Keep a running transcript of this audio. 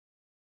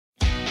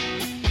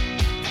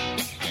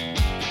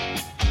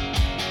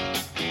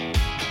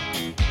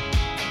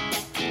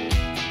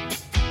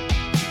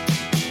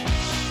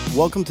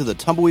welcome to the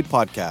Tumbleweed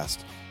Podcast,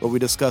 where we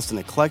discuss an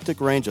eclectic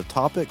range of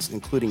topics,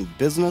 including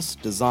business,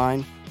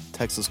 design,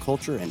 Texas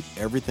culture, and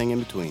everything in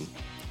between.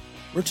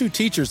 We're two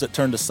teachers that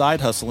turned a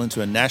side hustle into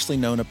a nationally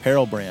known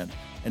apparel brand,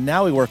 and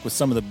now we work with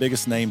some of the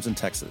biggest names in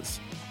Texas.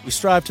 We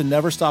strive to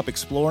never stop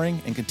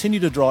exploring and continue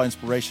to draw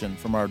inspiration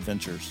from our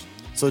adventures.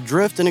 So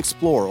drift and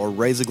explore or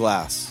raise a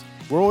glass.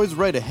 We're always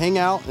ready to hang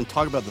out and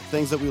talk about the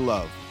things that we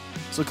love.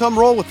 So come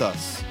roll with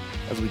us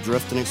as we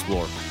drift and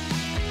explore.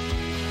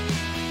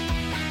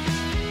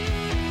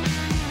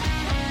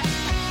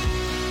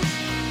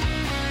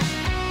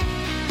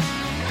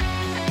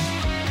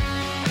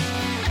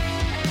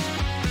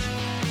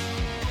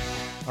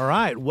 All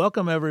right,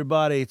 welcome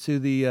everybody to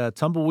the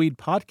Tumbleweed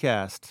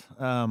Podcast.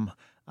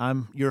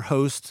 I'm your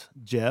host,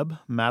 Jeb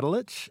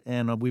Matulich,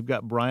 and we've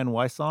got Brian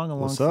Wysong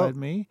alongside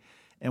me.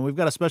 And we've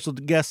got a special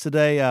guest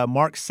today,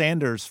 Mark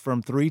Sanders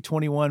from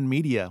 321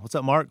 Media. What's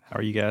up, Mark? How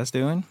are you guys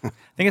doing? I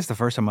think it's the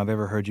first time I've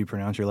ever heard you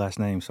pronounce your last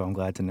name, so I'm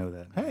glad to know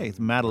that. Hey, it's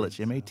Matulich,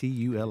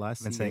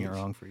 M-A-T-U-L-I-C-H. I've been saying it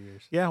wrong for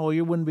years. Yeah, well,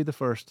 you wouldn't be the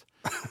first.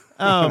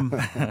 All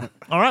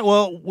right,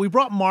 well, we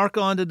brought Mark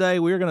on today.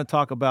 We're going to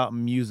talk about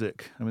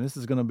music. I mean, this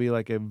is going to be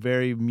like a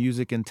very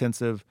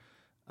music-intensive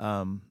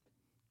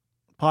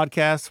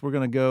podcast. We're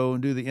going to go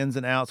and do the ins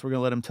and outs. We're going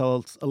to let him tell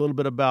us a little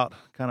bit about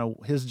kind of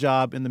his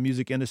job in the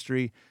music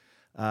industry.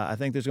 I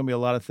think there's going to be a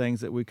lot of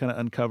things that we kind of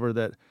uncover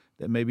that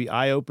may be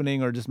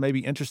eye-opening or just maybe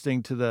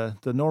interesting to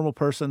the normal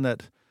person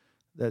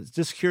that's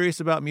just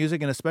curious about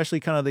music, and especially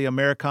kind of the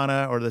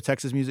Americana or the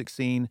Texas music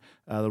scene,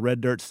 the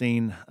red dirt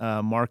scene.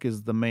 Mark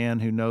is the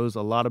man who knows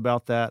a lot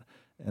about that,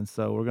 and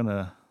so we're going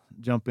to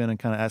jump in and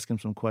kind of ask him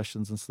some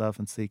questions and stuff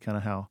and see kind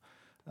of how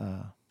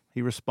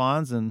he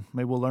responds, and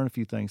maybe we'll learn a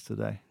few things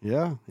today.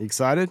 Yeah,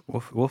 excited?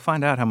 We'll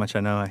find out how much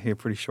I know here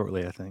pretty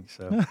shortly, I think.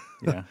 So,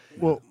 yeah.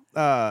 Well,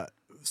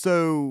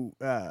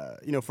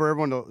 for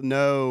everyone to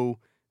know,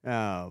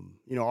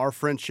 our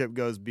friendship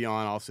goes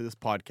beyond obviously this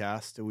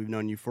podcast. We've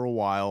known you for a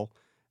while.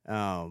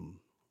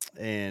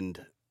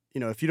 And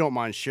if you don't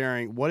mind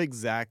sharing, what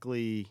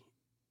exactly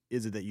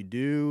is it that you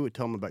do?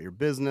 Tell them about your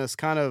business,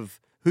 kind of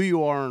who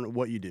you are and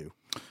what you do.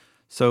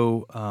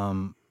 So,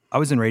 I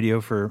was in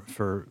radio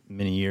for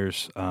many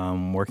years,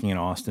 working in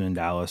Austin and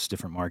Dallas,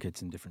 different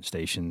markets and different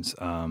stations.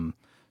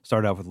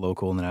 Started out with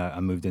local, and then I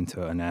moved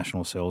into a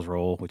national sales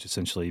role, which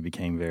essentially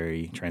became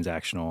very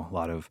transactional, a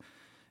lot of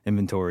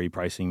inventory,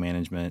 pricing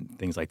management,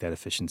 things like that,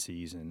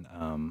 efficiencies. And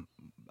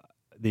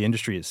the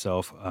industry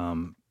itself,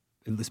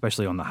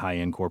 especially on the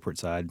high-end corporate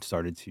side,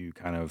 started to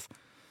kind of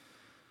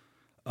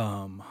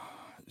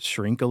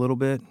shrink a little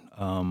bit.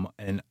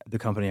 And the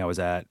company I was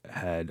at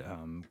had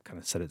kind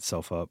of set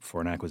itself up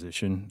for an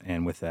acquisition.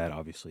 And with that,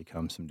 obviously,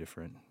 comes some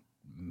different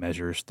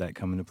measures that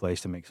come into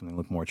place to make something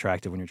look more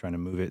attractive when you're trying to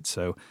move it.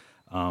 So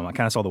I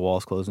kind of saw the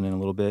walls closing in a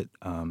little bit.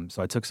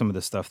 So I took some of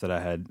the stuff that I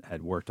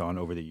had worked on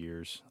over the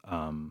years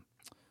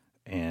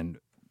and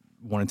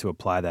wanted to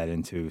apply that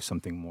into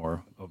something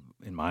more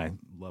in my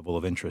level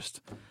of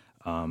interest.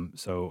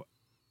 So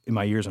in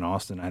my years in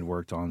Austin, I had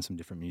worked on some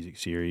different music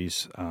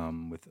series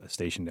with a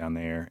station down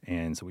there.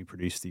 And so we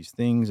produced these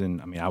things. And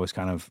I mean, I was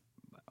kind of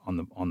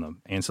on the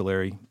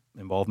ancillary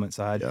involvement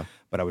side,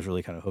 but I was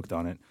really kind of hooked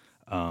on it.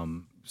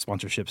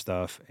 Sponsorship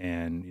stuff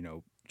and,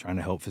 trying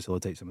to help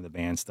facilitate some of the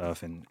band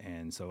stuff.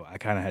 And so I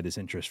kind of had this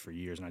interest for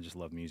years, and I just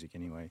love music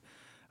anyway.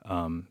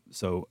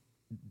 So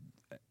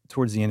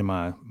towards the end of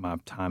my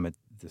time at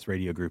this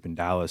radio group in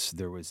Dallas,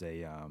 there was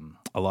a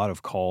lot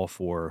of call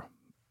for,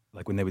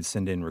 like when they would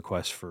send in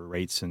requests for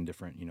rates and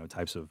different,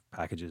 types of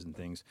packages and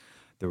things,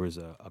 there was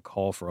a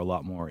call for a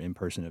lot more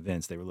in-person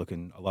events. They were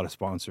looking, a lot of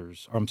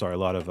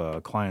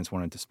clients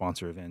wanted to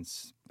sponsor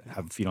events,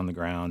 have feet on the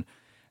ground,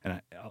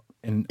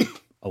 and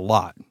a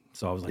lot.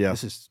 So I was like,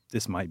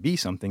 this might be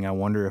something. I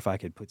wonder if I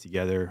could put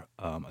together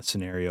a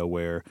scenario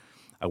where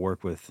I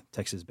work with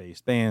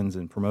Texas-based bands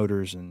and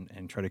promoters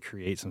and try to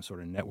create some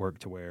sort of network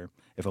to where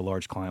if a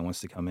large client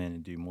wants to come in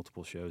and do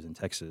multiple shows in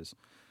Texas,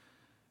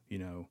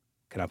 can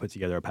I put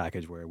together a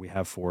package where we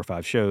have 4 or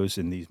 5 shows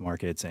in these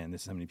markets, and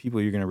this is how many people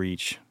you're going to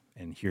reach,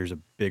 and here's a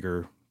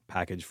bigger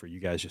package for you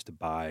guys just to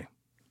buy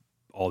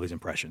all these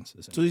impressions.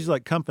 So these are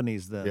like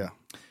companies then? Yeah.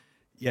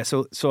 Yeah,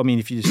 so I mean,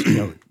 if you just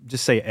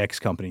just say X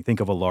company, think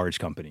of a large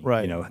company,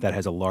 right? That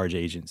has a large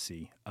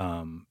agency.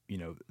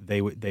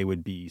 They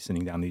would be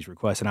sending down these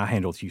requests, and I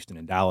handled Houston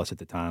and Dallas at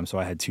the time, so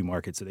I had 2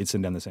 markets that they'd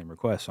send down the same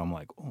request. So I'm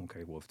like, oh,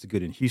 okay, well, if it's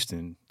good in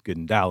Houston, good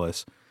in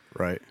Dallas,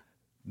 right?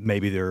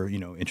 Maybe they're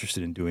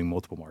interested in doing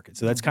multiple markets.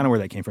 So that's kind of where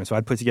that came from. So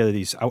I'd put together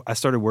these. I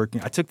started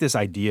working. I took this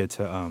idea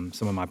to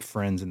some of my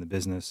friends in the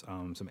business,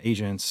 some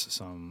agents,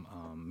 some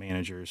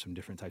managers, some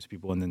different types of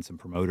people, and then some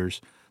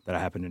promoters that I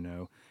happen to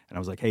know. And I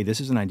was like, hey, this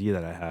is an idea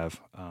that I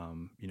have.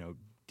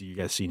 Do you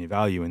guys see any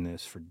value in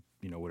this for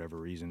whatever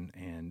reason?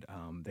 And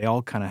they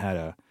all kind of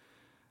had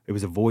it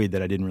was a void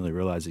that I didn't really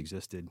realize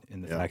existed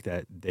in the fact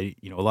that they,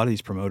 a lot of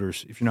these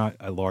promoters, if you're not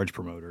a large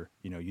promoter,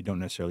 you don't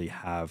necessarily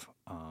have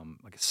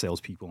like a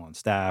salespeople on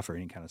staff or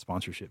any kind of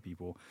sponsorship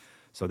people.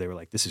 So they were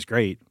like, this is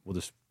great. We'll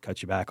just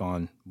cut you back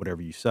on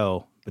whatever you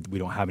sell, but we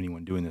don't have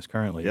anyone doing this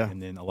currently. Yeah.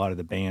 And then a lot of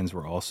the bands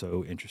were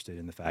also interested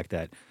in the fact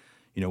that,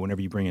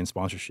 whenever you bring in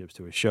sponsorships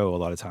to a show, a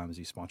lot of times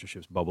these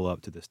sponsorships bubble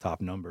up to this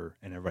top number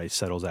and everybody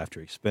settles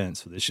after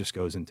expense. So this just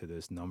goes into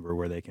this number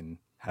where they can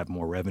have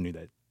more revenue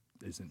that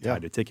isn't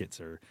tied to tickets.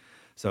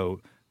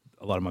 So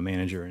a lot of my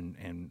manager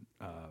and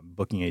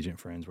booking agent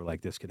friends were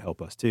like, this could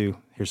help us too.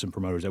 Here's some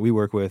promoters that we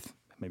work with.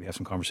 Maybe have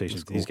some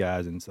conversations with these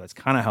guys. And so that's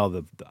kind of how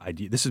the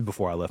idea, this is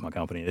before I left my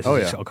company. This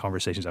is just all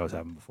conversations I was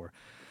having before.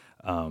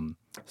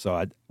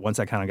 So once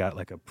I kind of got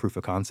like a proof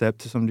of concept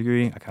to some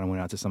degree, I kind of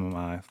went out to some of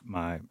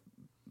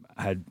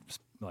I had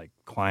like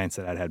clients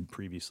that I'd had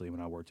previously when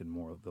I worked in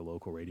more of the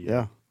local radio.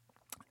 Yeah.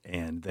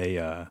 And they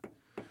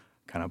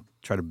kind of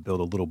tried to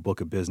build a little book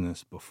of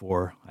business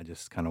before I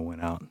just kind of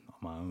went out on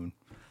my own.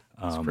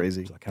 That's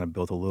crazy. So I kind of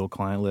built a little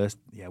client list.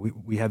 Yeah,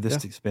 we have this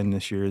to spend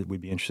this year.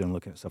 We'd be interested in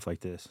looking at stuff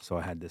like this. So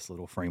I had this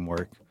little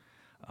framework.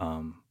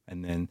 And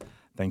then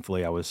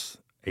thankfully I was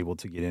able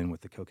to get in with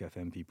the Coke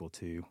FM people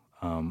too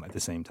at the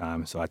same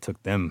time. So I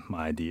took them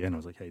my idea and I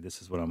was like, hey,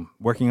 this is what I'm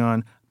working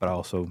on, but I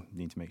also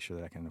need to make sure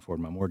that I can afford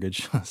my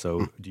mortgage.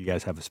 So do you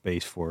guys have a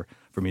space for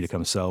me to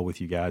come sell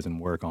with you guys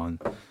and work in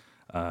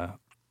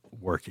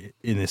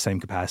the same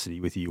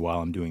capacity with you while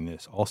I'm doing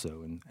this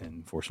also?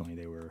 And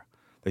fortunately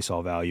they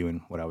saw value in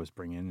what I was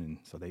bringing, and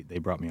so they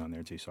brought me on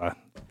there too. So I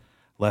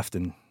left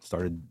and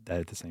started that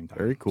at the same time.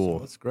 Very cool.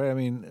 So that's great. I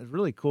mean, it's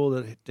really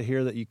cool to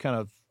hear that you kind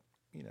of,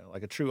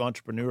 like a true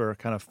entrepreneur,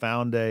 kind of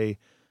found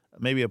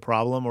maybe a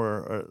problem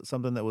or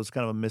something that was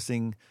kind of a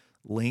missing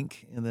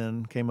link, and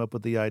then came up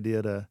with the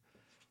idea to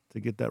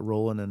get that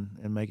rolling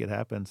and make it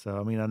happen. So,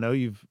 I mean, I know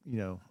you've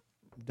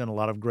done a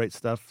lot of great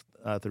stuff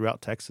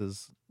throughout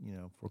Texas,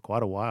 for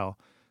quite a while.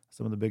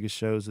 Some of the biggest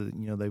shows that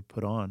they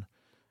put on.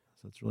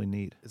 So it's really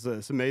neat.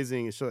 It's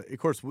amazing. So, of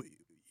course,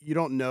 you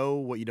don't know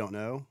what you don't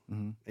know,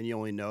 and you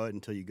only know it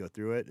until you go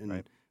through it.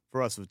 And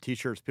for us with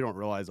T-shirts, people don't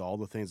realize all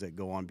the things that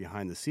go on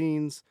behind the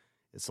scenes.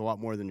 It's a lot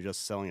more than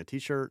just selling a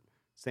T-shirt.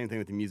 Same thing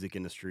with the music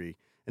industry.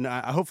 And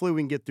hopefully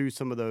we can get through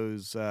some of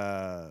those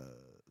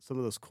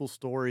cool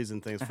stories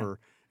and things for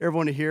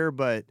everyone to hear.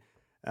 But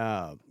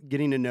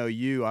getting to know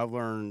you, I've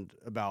learned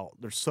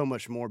there's so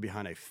much more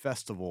behind a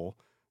festival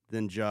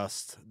than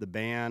just the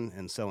band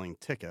and selling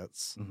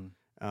tickets.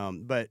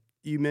 But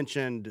you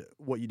mentioned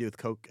what you do with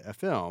Coke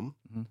FM,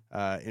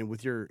 and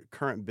with your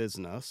current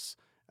business.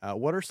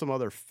 What are some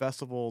other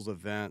festivals,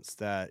 events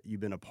that you've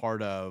been a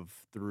part of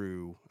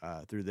through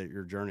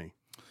your journey?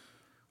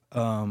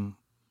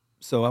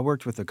 So I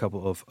worked with a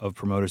couple of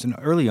promoters, and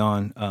early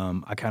on,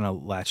 I kind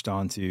of latched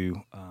on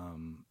to.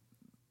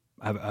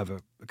 I have a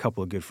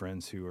couple of good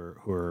friends who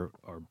are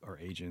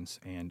agents,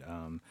 and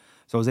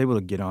so I was able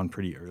to get on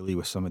pretty early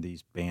with some of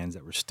these bands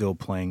that were still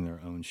playing their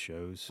own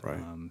shows. Right.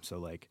 So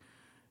like,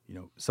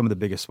 some of the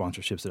biggest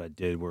sponsorships that I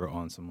did were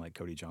on some like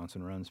Cody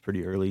Johnson runs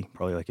pretty early,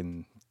 probably like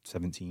in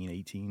 17,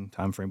 18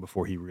 time frame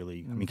before he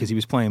really, because he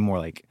was playing more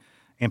like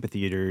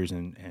amphitheaters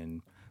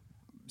and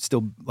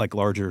still like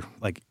larger,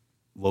 like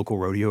local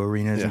rodeo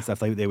arenas and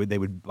stuff. Like they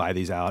would buy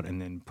these out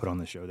and then put on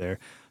the show there.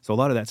 So a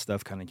lot of that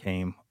stuff kind of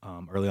came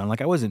early on.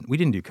 Like we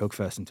didn't do Coke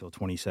Fest until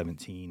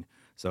 2017.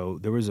 So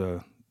there was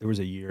a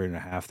year and a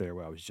half there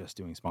where I was just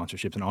doing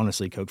sponsorships. And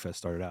honestly, Coke Fest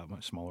started out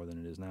much smaller than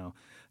it is now.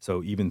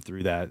 So even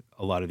through that,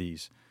 a lot of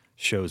these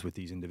shows with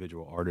these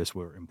individual artists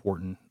were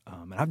important.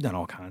 And I've done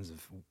all kinds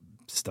of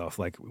stuff.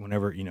 Like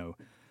whenever,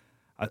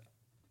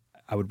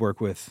 I would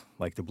work with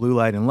like the Blue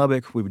Light in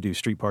Lubbock. We would do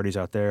street parties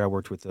out there. I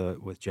worked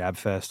with Jab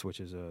Fest, which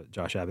is a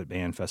Josh Abbott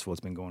band festival.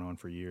 It's been going on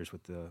for years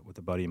with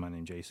a buddy of mine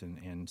named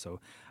Jason. And so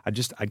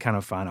I'd kind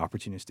of find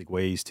opportunistic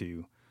ways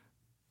to,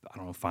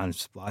 find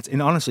spots.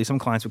 And honestly, some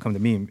clients would come to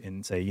me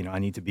and say, I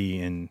need to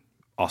be in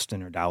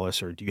Austin or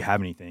Dallas, or do you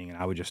have anything? And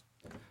I would just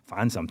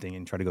find something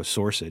and try to go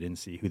source it and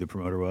see who the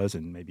promoter was,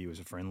 and maybe it was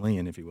a friendly,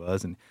 and if he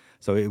was. And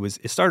so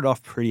it started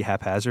off pretty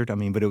haphazard.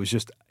 But it was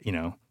just,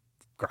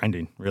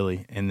 grinding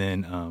really. And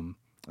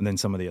then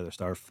some of the other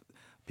stuff,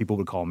 people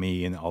would call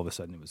me, and all of a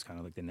sudden it was kind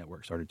of like the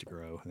network started to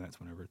grow, and that's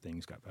whenever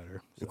things got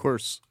better. So. Of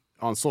course,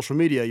 on social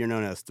media, you're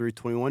known as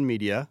 321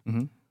 Media.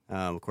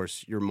 Of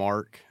course, your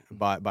mark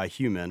by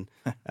Human.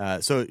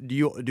 So do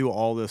you do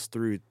all this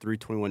through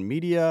 321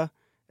 Media,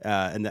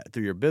 and that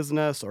through your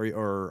business,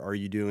 or are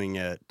you doing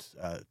it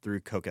through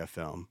Coke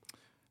FM?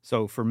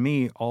 So for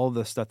me, all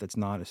the stuff that's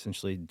not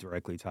essentially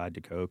directly tied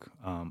to Coke,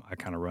 I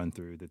kind of run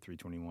through the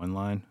 321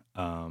 line.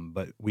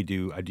 But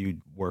I do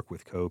work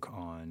with Coke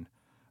on,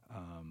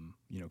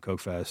 Coke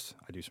Fest.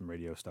 I do some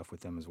radio stuff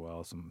with them as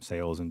well, some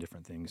sales and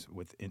different things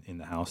in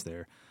the house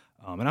there.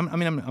 And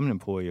I'm an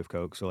employee of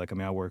Coke, so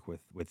I work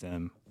with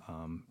them,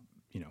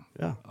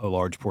 a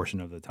large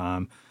portion of the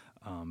time.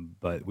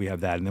 But we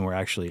have that, and then we're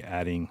actually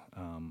adding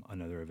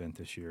another event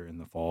this year in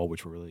the fall,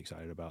 which we're really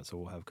excited about. So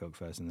we'll have Coke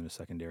Fest and then a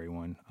secondary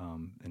one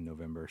in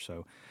November.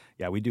 So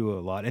yeah, we do a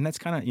lot, and that's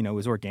kind of, it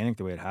was organic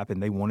the way it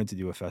happened. They wanted to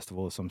do a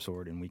festival of some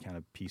sort, and we kind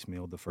of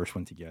piecemealed the first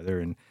one together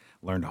and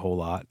learned a whole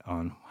lot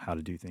on how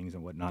to do things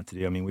and what not to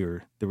do. I mean, we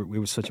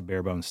were such a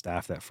bare bones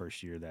staff that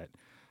first year that,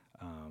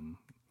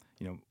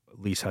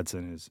 Lise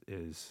Hudson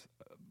is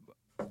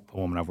a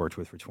woman I've worked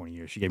with for 20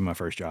 years. She gave me my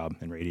first job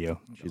in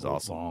radio. She's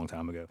awesome. A long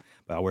time ago.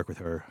 But I work with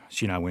her.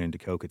 She and I went into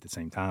Coke at the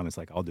same time. It's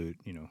like, I'll do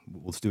it,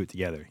 let's do it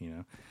together,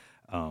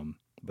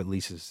 But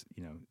Lisa's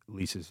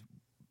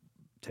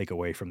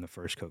takeaway from the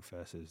first Coke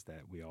Fest is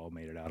that we all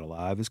made it out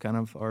alive is kind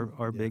of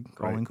our big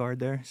calling card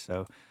there.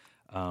 So,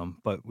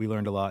 but we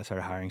learned a lot,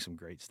 started hiring some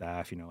great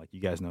staff, like you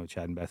guys know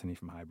Chad and Bethany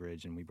from High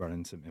Bridge, and we brought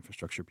in some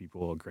infrastructure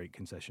people, a great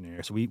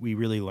concessionaire. So we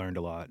really learned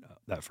a lot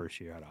that first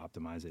year how to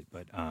optimize it.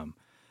 But,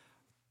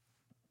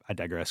 I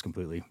digress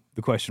completely.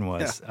 The question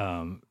was,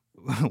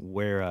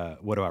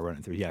 what do I run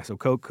it through? Yeah, so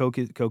Coke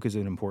is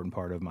an important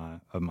part of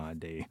my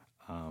day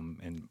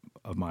and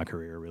of my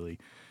career, really.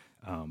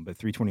 But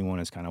 321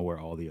 is kind of where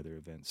all the other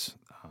events.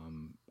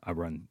 I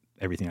run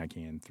everything I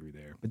can through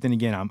there. But then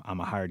again, I'm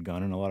a hired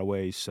gun in a lot of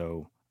ways,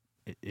 so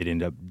it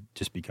ended up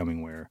just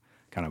becoming where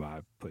kind of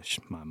I push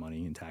my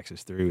money and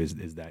taxes through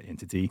is that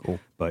entity. Cool.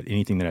 But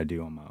anything that I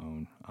do on my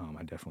own,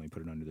 I definitely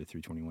put it under the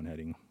 321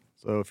 heading.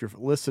 So if you're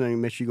listening,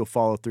 make sure you go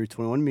follow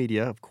 321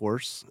 Media, of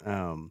course.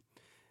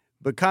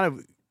 But kind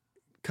of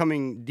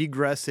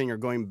degressing or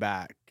going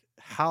back,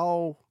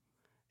 how,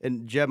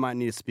 and Jeb might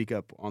need to speak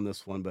up on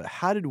this one, but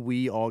how did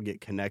we all get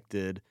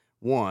connected,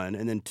 one,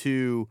 and then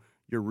two,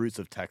 your roots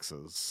of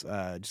Texas?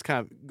 Just kind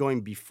of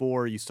going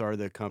before you started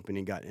the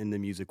company, got in the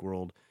music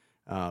world,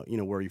 where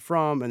are you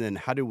from? And then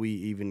how do we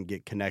even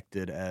get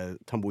connected as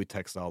Tumbleweed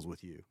Textiles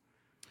with you?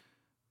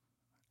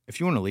 If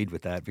you want to lead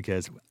with that,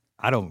 because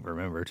I don't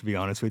remember, to be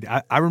honest with you.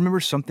 I remember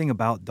something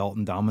about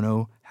Dalton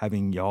Domino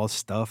having y'all's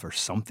stuff or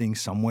something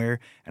somewhere,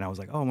 and I was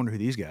like, oh, I wonder who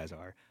these guys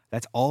are.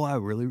 That's all I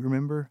really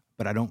remember,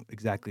 but I don't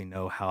exactly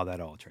know how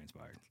that all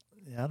transpired.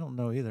 Yeah, I don't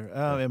know either.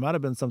 It might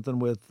have been something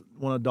with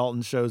one of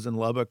Dalton's shows in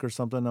Lubbock or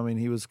something. I mean,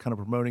 he was kind of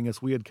promoting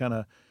us. We had kind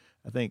of,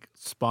 I think,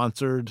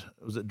 sponsored,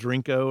 was it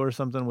Drinko or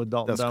something with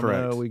Dalton That's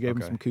Domino? Correct. We gave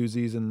him some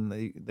koozies, and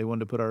they wanted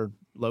to put our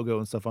logo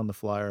and stuff on the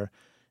flyer.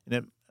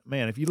 And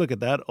man, if you look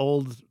at that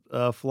old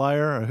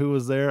flyer, who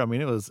was there? I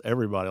mean, it was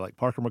everybody. Like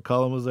Parker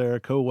McCullum was there,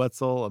 Co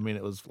Wetzel. I mean,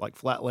 it was like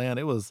Flatland.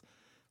 It was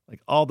like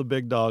all the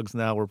big dogs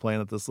now were playing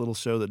at this little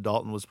show that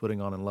Dalton was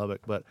putting on in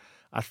Lubbock. But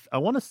I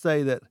want to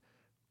say that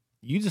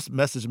you just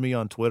messaged me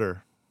on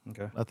Twitter.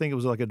 Okay. I think it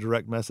was like a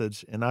direct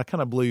message, and I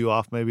kind of blew you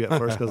off maybe at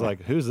first because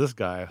like, who's this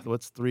guy?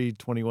 What's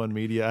 321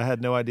 Media? I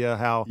had no idea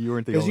how. You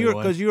weren't the only one.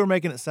 Because you were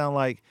making it sound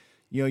like,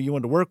 you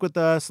wanted to work with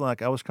us.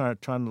 Like I was kind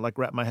of trying to like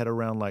wrap my head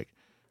around like,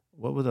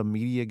 what would a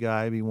media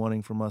guy be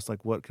wanting from us?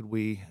 Like, what could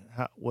we?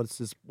 What's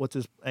his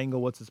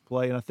angle? What's his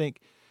play? And I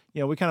think,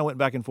 we kind of went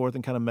back and forth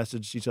and kind of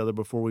messaged each other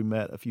before we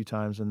met a few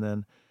times, and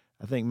then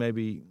I think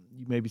maybe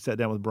you sat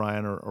down with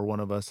Brian or one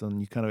of us,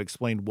 and you kind of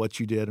explained what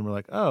you did, and we're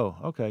like, oh,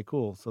 okay,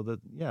 cool. So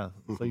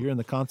so you're in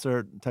the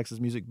concert Texas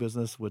music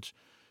business, which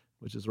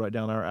is right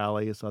down our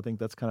alley. So I think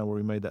that's kind of where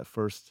we made that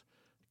first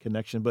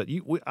connection. But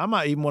I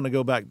might even want to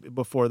go back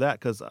before that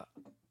because.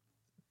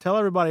 Tell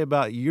everybody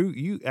about you.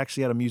 You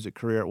actually had a music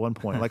career at one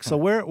point. Like, so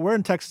where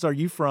in Texas are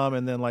you from?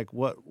 And then like,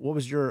 what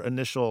was your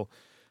initial,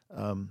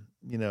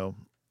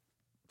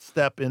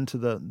 step into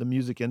the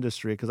music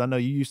industry? Because I know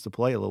you used to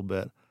play a little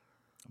bit.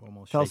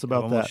 Tell us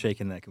about that. I'm almost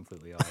shaking that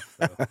completely off.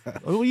 So.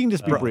 Well, you can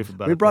just be brief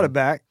about it. We brought it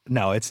back.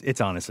 No,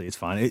 it's honestly, it's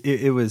fine.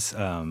 It was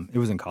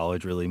in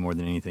college really more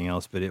than anything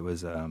else. But it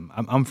was,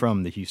 I'm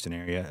from the Houston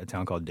area, a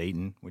town called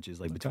Dayton, which is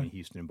like between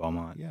Houston and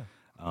Beaumont. Yeah.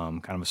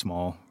 Kind of a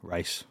small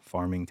rice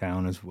farming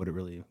town is what it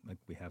really like.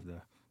 We have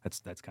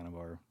that's kind of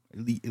our, at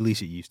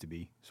least it used to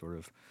be sort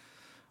of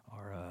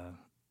our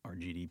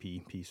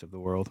GDP piece of the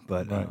world.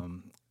 But right.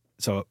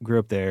 So grew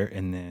up there,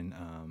 and then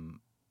I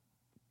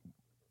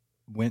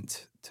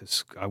went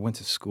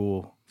to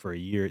school for a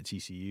year at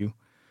TCU.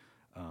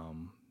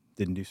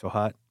 Didn't do so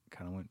hot.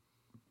 Kind of went,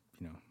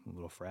 a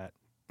little frat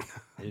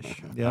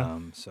ish. Yeah.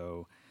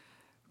 So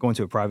going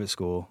to a private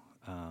school.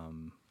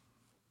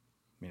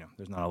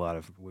 There's not a lot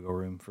of wiggle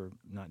room for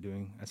not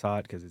doing as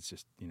hot because it's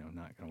just,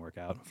 not going to work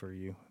out for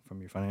you from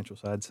your financial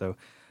side. So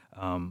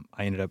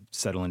I ended up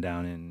settling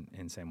down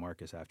in San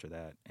Marcos after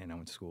that, and I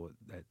went to school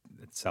at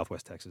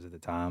Southwest Texas at the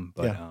time.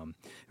 But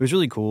it was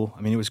really cool.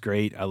 I mean, it was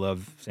great. I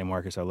love San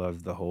Marcos. I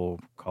love the whole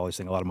college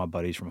thing. A lot of my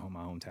buddies from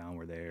my hometown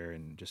were there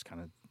and just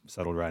kind of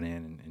settled right in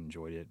and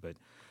enjoyed it. But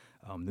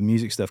the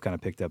music stuff kind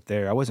of picked up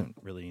there. I wasn't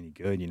really any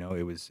good,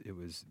 it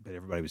was, but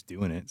everybody was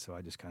doing it. So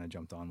I just kind of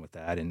jumped on with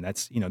that. And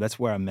that's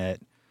where I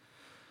met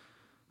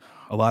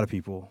a lot of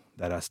people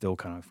that I still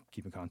kind of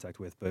keep in contact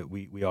with, but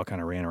we all kind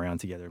of ran around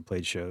together and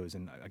played shows.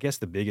 And I guess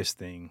the biggest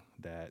thing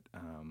that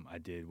I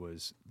did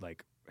was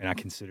like, and I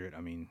consider it,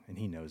 I mean, and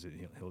he knows it,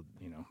 he'll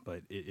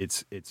but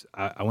it's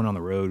I went on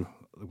the road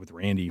with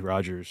Randy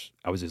Rogers.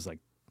 I was his like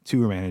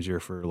tour manager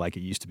for like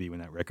it used to be when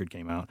that record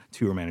came out.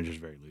 Tour manager's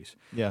very loose.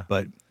 Yeah.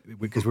 But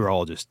because we were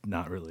all just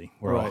not really.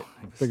 We're all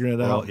figuring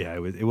it out.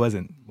 It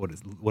wasn't what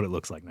it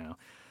looks like now.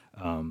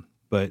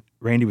 But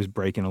Randy was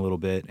breaking a little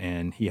bit,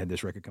 and he had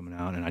this record coming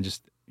out, and I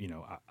just,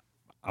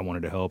 I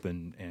wanted to help,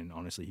 and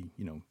honestly,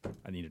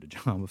 I needed a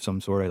job of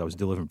some sort. I was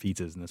delivering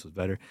pizzas, and this was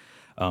better.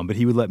 But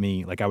he would let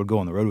me, like, I would go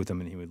on the road with him,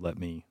 and he would let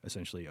me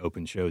essentially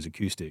open shows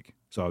acoustic.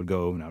 So I would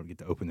go, and I would get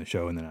to open the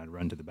show, and then I'd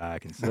run to the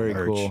back and sell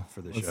merch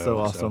for the show. That's so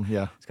awesome,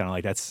 yeah. It's kind of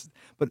like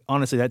but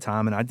honestly, that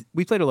time, and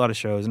we played a lot of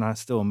shows, and I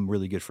still am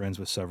really good friends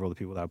with several of the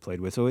people that I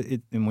played with. So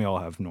and we all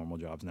have normal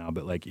jobs now,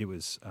 but like it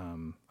was a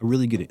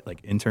really good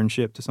like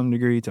internship to some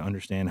degree to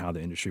understand how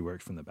the industry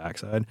works from the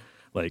backside,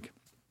 like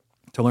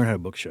to learn how to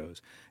book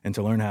shows and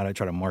to learn how to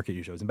try to market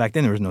your shows. And back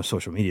then there was no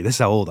social media. This is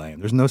how old I am.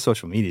 There's no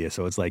social media.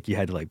 So it's like you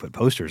had to like put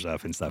posters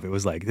up and stuff. It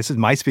was like,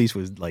 MySpace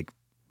was like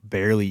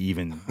barely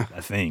even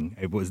a thing.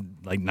 It was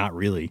like not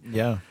really.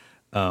 Yeah.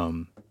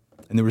 And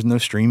there was no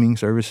streaming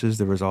services.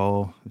 It was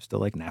still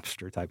like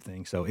Napster type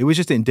thing. So it was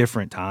just a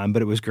different time,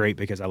 but it was great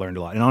because I learned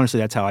a lot. And honestly,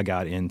 that's how I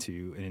got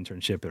into an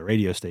internship at a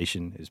radio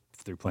station, is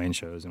through playing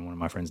shows. And one of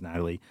my friends,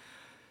 Natalie,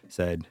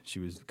 said, she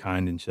was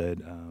kind and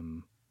said,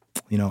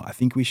 I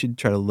think we should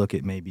try to look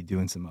at maybe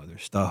doing some other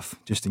stuff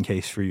just in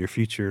case for your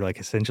future, like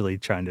essentially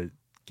trying to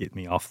get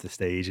me off the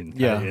stage and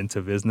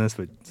into business.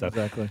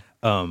 Exactly.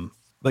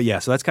 But yeah,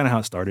 so that's kind of how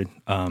it started.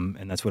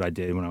 And that's what I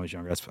did when I was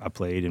younger. I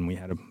played, and we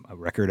had a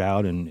record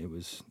out, and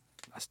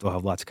I still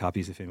have lots of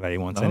copies if anybody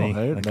wants any.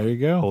 Hey, like there you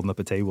go. Holding up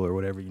a table or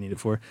whatever you need it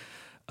for.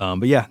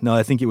 But yeah, no,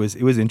 I think it was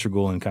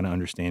integral in kind of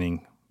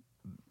understanding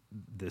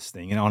this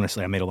thing. And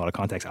honestly, I made a lot of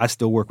contacts. I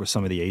still work with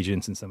some of the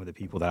agents and some of the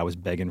people that I was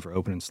begging for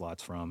opening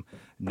slots from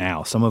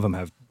now. Some of them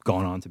have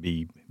gone on to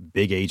be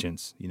big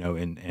agents,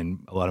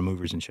 and a lot of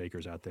movers and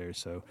shakers out there.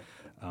 So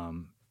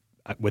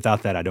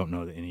without that, I don't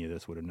know that any of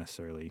this would have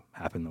necessarily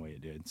happened the way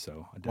it did.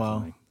 So I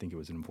definitely think it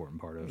was an important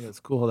part of. Yeah, it's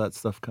cool how that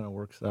stuff kind of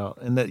works out,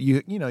 and that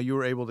you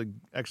were able to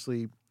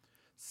actually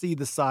see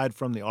the side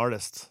from the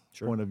artist's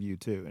point of view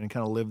too, and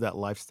kind of live that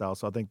lifestyle.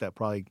 So I think that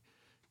probably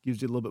gives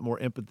you a little bit more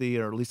empathy,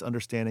 or at least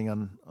understanding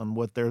on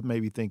what they're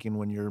maybe thinking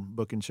when you're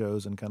booking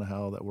shows and kind of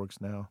how that works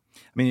now.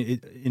 I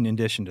mean, in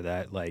addition to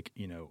that, like,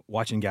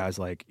 watching guys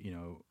like,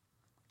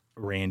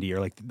 Randy, or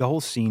like the whole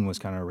scene was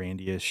kind of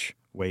Randy-ish,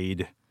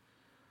 Wade,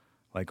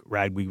 like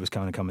Ragweed was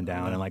kind of coming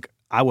down, and like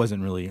I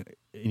wasn't really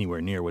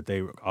anywhere near what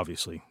they were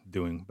obviously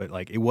doing, but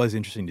like it was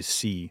interesting to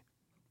see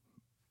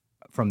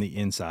from the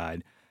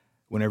inside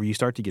whenever you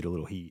start to get a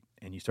little heat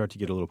and you start to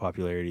get a little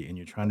popularity, and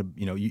you're trying to,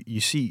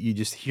 you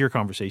just hear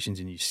conversations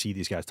and you see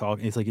these guys talk.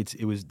 And it's like,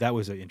 that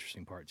was an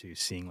interesting part too,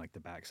 seeing like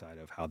the backside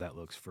of how that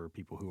looks for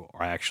people who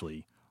are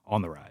actually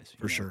on the rise.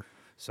 For sure.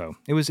 So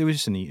it was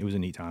just a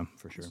neat time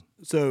for sure.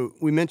 So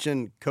we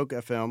mentioned Coke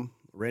FM,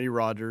 Randy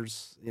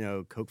Rogers,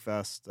 Coke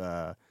Fest.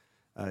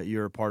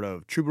 You're a part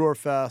of Troubadour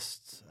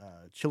Fest,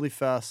 Chili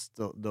Fest.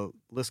 The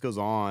list goes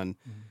on.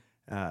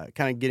 Kind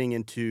of getting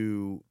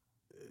into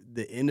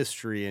the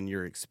industry and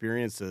your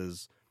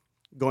experiences,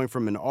 going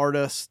from an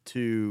artist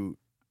to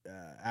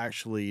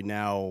actually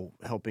now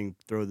helping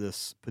put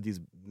these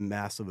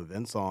massive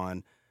events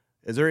on.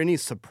 Is there any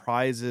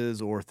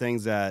surprises or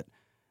things that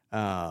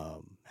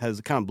has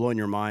kind of blown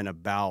your mind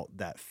about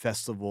that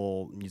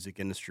festival music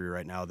industry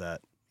right now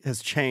that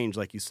has changed,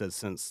 like you said,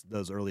 since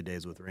those early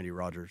days with Randy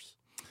Rogers?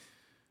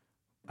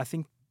 I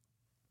think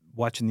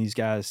watching these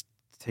guys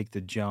take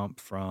the jump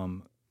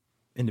from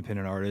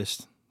independent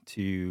artists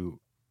to,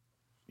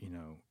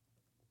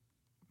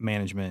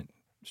 management,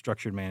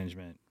 structured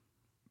management,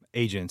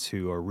 agents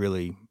who are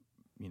really,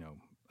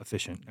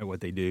 efficient at what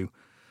they do.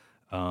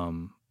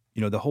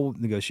 The whole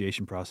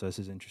negotiation process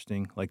is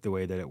interesting, like the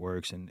way that it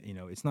works. And,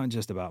 it's not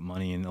just about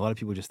money. And a lot of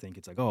people just think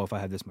it's like, oh, if I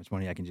have this much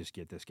money, I can just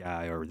get this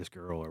guy or this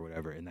girl or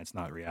whatever. And that's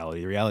not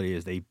reality. The reality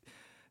is they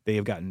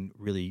have gotten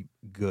really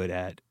good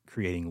at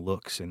creating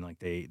looks, and like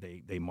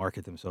they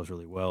market themselves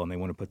really well, and they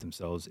want to put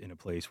themselves in a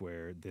place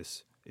where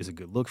this is a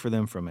good look for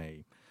them from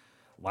a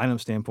lineup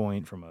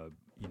standpoint, from a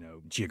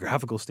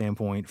geographical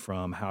standpoint,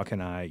 from how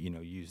can I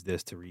use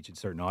this to reach a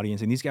certain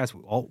audience. And these guys,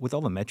 with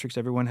all the metrics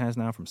everyone has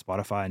now from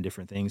Spotify and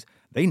different things,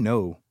 they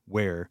know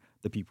where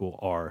the people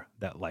are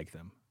that like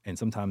them. And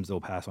sometimes they'll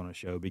pass on a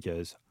show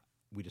because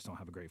we just don't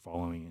have a great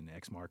following in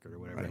X market or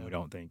whatever, right. And we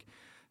don't think.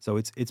 So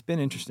it's been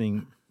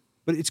interesting.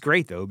 But it's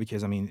great though,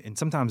 because and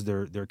sometimes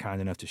they're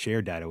kind enough to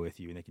share data with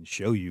you, and they can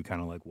show you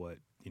kind of like what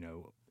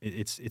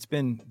it's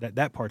been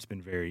that part's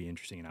been very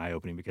interesting and eye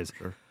opening, because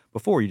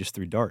before you just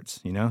threw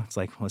darts, it's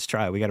like, let's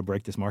try it. We got to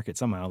break this market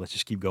somehow. Let's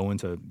just keep going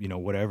to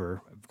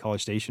whatever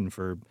College Station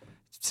for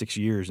 6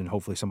 years, and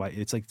hopefully somebody.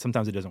 It's like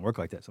sometimes it doesn't work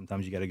like that.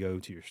 Sometimes you got to go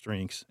to your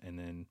strengths, and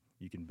then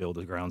you can build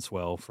a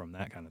groundswell from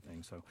that kind of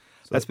thing. So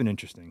that's been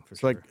interesting for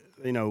sure.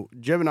 Like,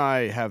 Jim and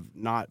I have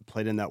not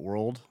played in that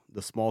world.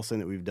 The smallest thing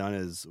that we've done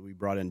is we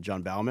brought in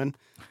John Bauman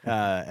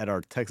at our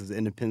Texas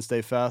Independence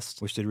Day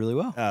Fest. Which did really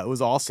well. It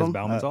was awesome.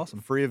 Bauman's awesome.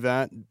 Free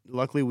event.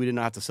 Luckily, we did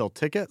not have to sell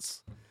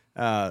tickets.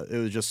 It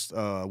was just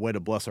a way to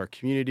bless our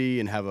community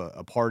and have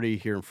a party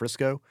here in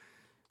Frisco.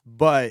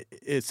 But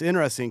it's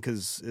interesting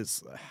because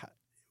it's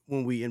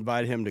when we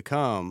invited him to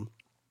come,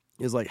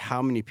 is like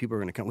how many people are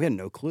going to come. We had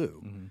no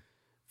clue. Mm-hmm.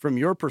 From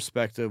your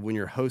perspective, when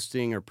you're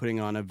hosting or putting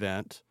on an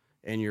event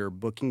and you're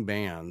booking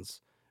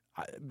bands,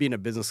 being a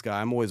business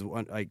guy, I'm always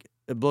like,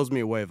 it blows me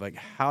away of like,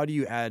 how do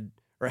you add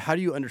or how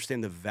do you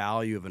understand the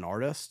value of an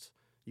artist?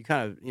 You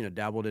kind of,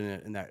 dabbled in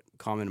it in that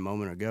comment a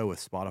moment ago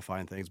with Spotify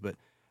and things, but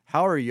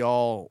how are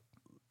y'all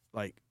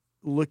like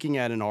looking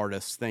at an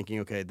artist thinking,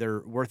 okay,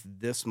 they're worth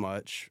this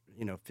much,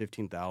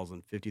 $15,000,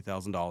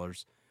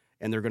 $50,000,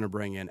 and they're going to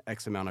bring in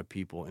X amount of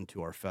people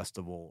into our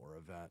festival or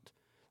event?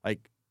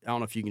 Like, I don't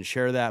know if you can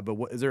share that, but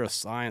is there a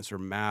science or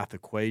math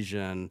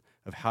equation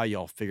of how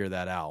y'all figure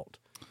that out?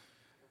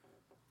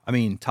 I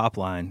mean, top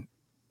line,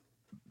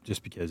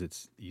 just because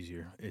it's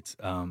easier. It's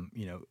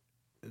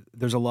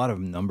there's a lot of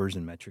numbers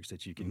and metrics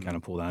that you can kind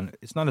of pull down.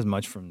 It's not as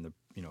much from the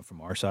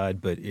from our side,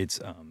 but it's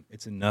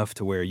enough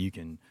to where you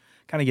can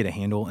kind of get a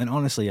handle. And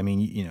honestly, I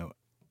mean,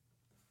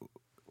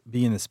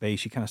 being in the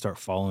space, you kind of start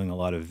following a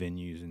lot of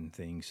venues and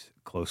things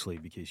closely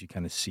because you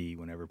kind of see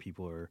whenever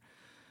people are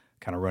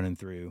kind of running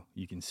through,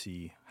 you can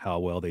see how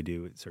well they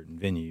do at certain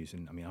venues.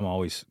 And I mean, I'm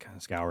always kind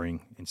of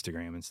scouring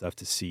Instagram and stuff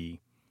to see,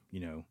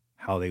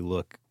 how they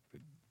look.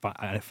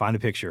 I find a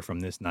picture from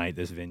this night,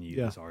 this venue,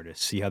 this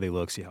artist, see how they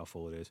look, see how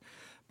full it is.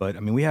 But I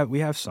mean, we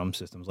have some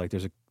systems like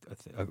there's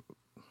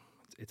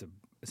it's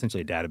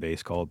essentially a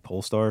database called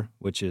Polestar,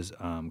 which is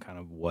kind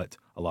of what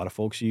a lot of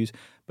folks use.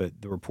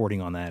 But the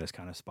reporting on that is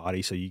kind of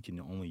spotty, so you can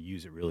only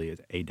use it really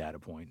as a data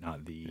point,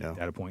 not the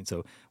data point. So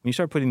when you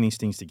start putting these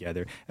things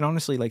together, and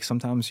honestly, like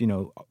sometimes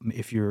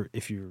if you're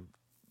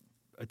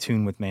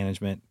attuned with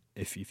management,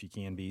 if you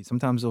can be,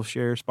 sometimes they'll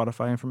share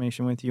Spotify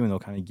information with you and they'll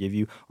kind of give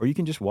you, or you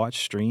can just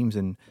watch streams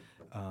and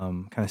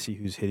kind of see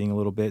who's hitting a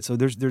little bit. So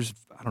there's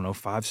I don't know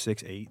 5,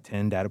 6, 8,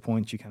 10 data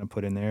points you kind of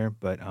put in there,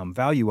 but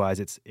value wise,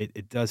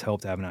 it does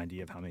help to have an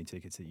idea of how many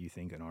tickets that you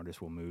think an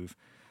artist will move,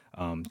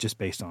 just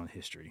based on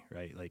history,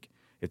 right? Like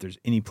if there's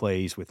any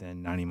plays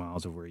within 90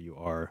 miles of where you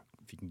are,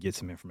 if you can get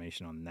some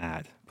information on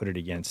that, put it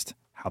against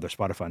how their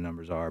Spotify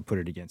numbers are, put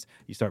it against,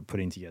 you start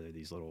putting together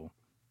these little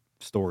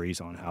stories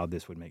on how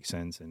this would make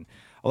sense. And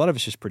a lot of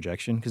it's just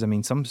projection, because I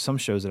mean some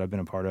shows that I've been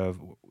a part of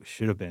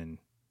should have been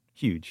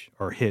huge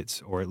or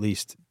hits or at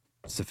least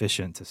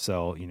sufficient to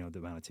sell the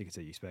amount of tickets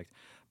that you expect,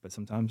 but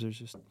sometimes there's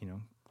just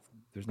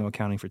there's no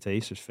accounting for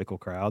taste. There's fickle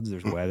crowds,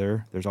 there's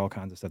weather, there's all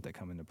kinds of stuff that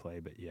come into play.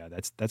 But yeah,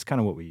 that's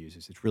kind of what we use.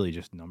 It's really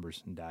just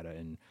numbers and data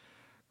and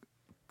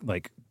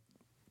like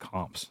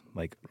comps,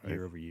 like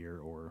year over year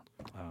or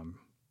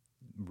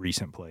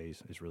recent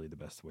plays is really the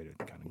best way to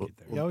kind of get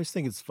there. Yeah, I always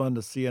think it's fun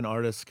to see an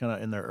artist kind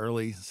of in their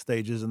early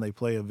stages and they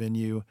play a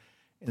venue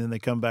and then they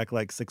come back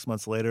like 6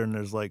 months later and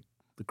there's like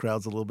the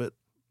crowd's a little bit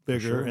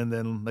bigger, and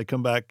then they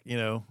come back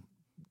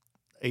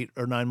 8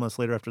 or 9 months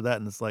later after that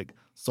and it's like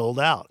sold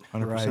out.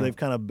 100%. So they've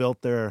kind of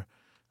built their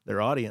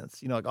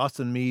audience. Like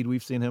Austin Meade,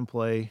 we've seen him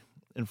play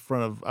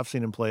I've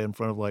seen him play in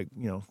front of like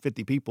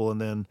 50 people,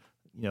 and then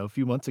a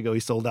few months ago he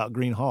sold out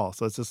Green Hall.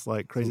 So it's just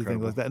like crazy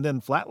things like that. And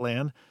then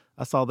Flatland,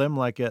 I saw them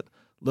like at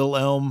Little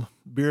Elm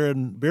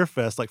Beer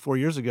Fest like 4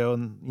 years ago,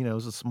 and it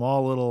was a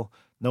small little.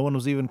 No one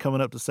was even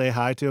coming up to say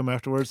hi to him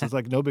afterwards. It's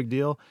like no big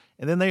deal.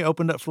 And then they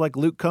opened up for like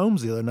Luke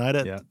Combs the other night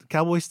at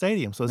Cowboy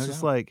Stadium. So it's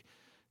just like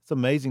it's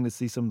amazing to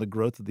see some of the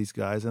growth of these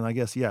guys. And I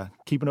guess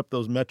keeping up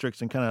those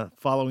metrics and kind of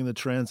following the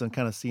trends and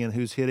kind of seeing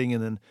who's hitting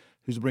and then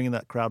who's bringing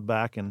that crowd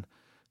back. And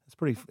it's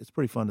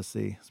pretty fun to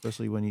see,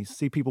 especially when you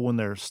see people when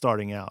they're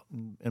starting out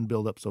and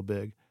build up so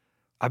big.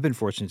 I've been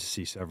fortunate to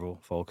see several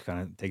folk kind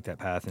of take that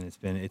path, and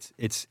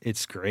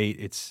it's great.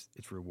 It's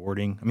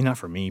rewarding. I mean, not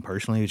for me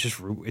personally. It's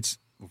just it's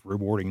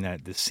rewarding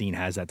that this scene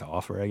has that to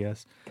offer, I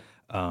guess.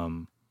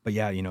 But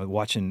yeah,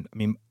 watching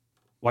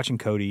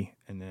Cody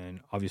and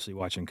then obviously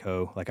watching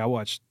Co. Like I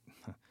watched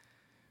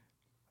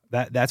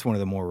that's one of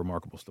the more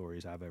remarkable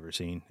stories I've ever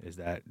seen, is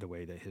that the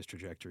way that his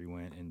trajectory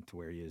went and to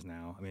where he is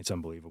now. I mean, it's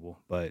unbelievable.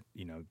 But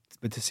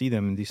but to see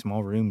them in these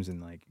small rooms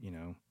and like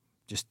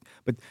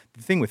but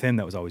the thing with him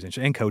that was always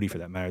interesting, and Cody for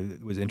that matter,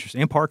 was interesting,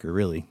 and Parker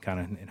really kind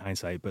of in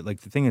hindsight. But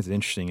like the thing that's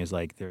interesting is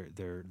like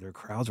their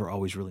crowds were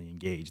always really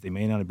engaged. They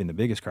may not have been the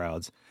biggest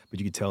crowds, but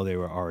you could tell they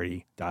were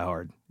already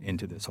diehard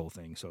into this whole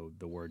thing. So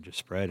the word just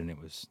spread, and it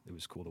was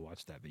cool to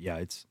watch that. But yeah,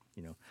 it's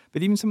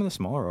but even some of the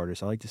smaller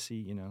artists, I like to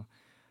see.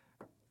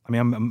 I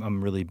mean,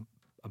 I'm really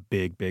a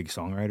big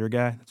songwriter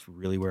guy. That's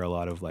really where a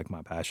lot of like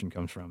my passion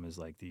comes from, is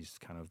like these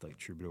kind of like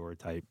troubadour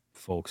type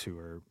folks who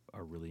are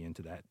really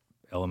into that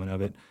element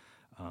of it.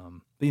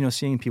 But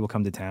seeing people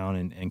come to town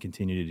and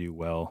continue to do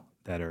well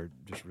that are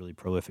just really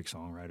prolific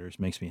songwriters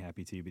makes me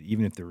happy too. But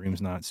even if the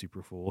room's not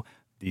super full,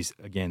 these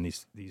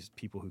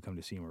people who come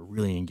to see them are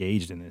really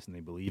engaged in this, and they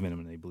believe in them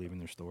and they believe in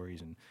their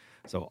stories, and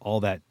so all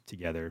that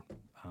together.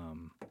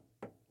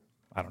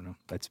 I don't know.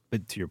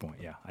 But to your point,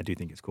 yeah, I do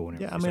think it's cool.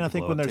 Yeah, I mean, I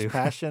think when there's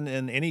passion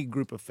in any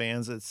group of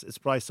fans, it's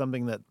probably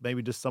something that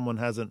maybe just someone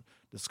hasn't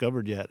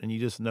discovered yet, and you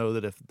just know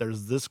that if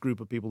there's this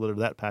group of people that are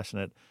that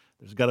passionate,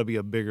 there's got to be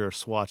a bigger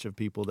swatch of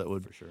people that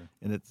would. For sure.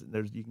 And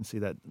you can see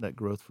that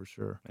growth for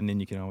sure. And then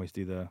you can always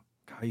do the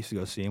I used to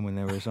go see him when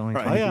there was only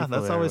Oh 20 yeah, people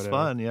that's there or always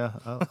whatever. fun. Yeah,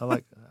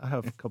 I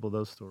have a couple of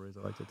those stories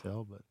I like to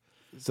tell. But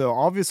So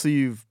obviously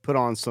you've put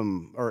on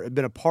some, or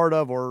been a part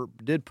of, or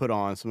did put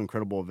on some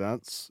incredible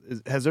events.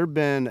 Has there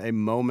been a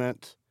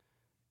moment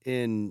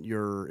in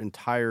your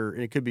entire,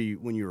 and it could be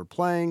when you were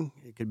playing,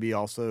 it could be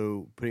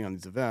also putting on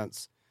these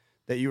events,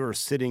 that you were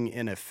sitting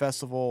in a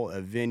festival, a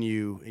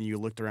venue, and you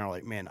looked around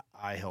like, man,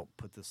 I helped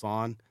put this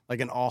on? Like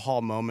an aha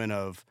moment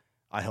of,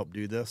 I helped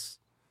do this?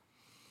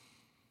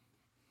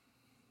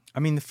 I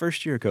mean, the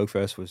first year of Coke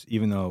Fest was,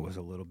 even though it was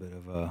a little bit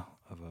of a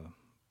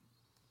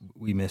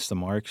we missed the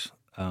marks,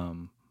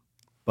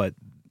 but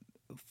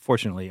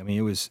fortunately, I mean,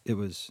 it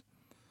was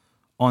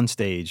on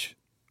stage.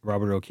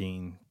 Robert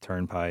O'Keen,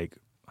 Turnpike,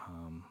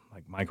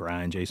 like Mike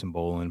Ryan, Jason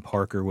Boland,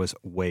 Parker was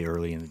way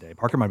early in the day.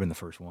 Parker might have been the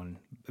first one.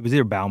 It was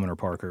either Bauman or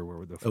Parker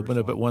were the first opened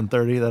up one. at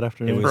 1:30 that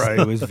afternoon.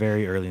 It was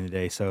very early in the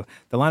day, so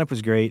the lineup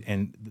was great,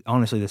 and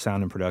honestly, the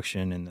sound and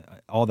production and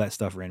all that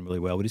stuff ran really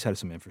well. We just had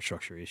some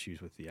infrastructure issues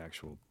with the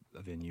actual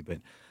venue, but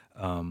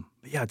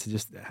yeah, to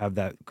just have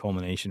that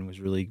culmination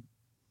was really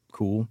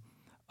cool.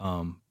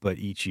 But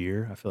each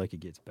year, I feel like it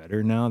gets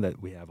better now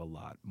that we have a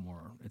lot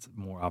more. It's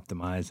more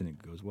optimized and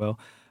it goes well.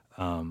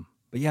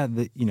 But yeah,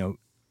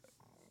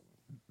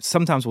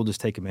 sometimes we'll just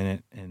take a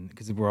minute, and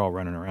because we're all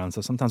running around, so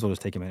sometimes we'll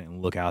just take a minute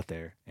and look out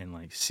there and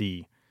like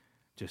see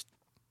just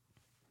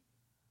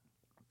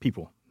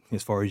people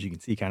as far as you can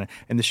see, kind of.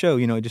 And the show,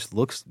 it just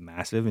looks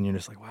massive, and you're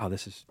just like, wow,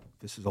 this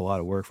is a lot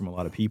of work from a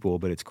lot of people,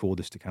 but it's cool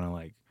just to kind of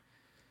like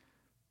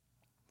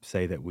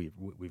say that we've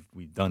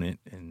done it,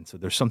 and so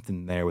there's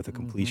something there with a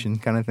completion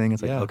kind of thing.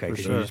 It's like, okay,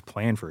 because you just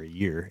plan for a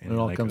year, and it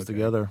all comes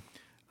together.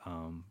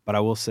 But I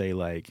will say,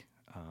 like,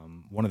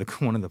 one of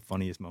the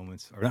funniest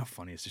moments, or not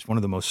funniest, just one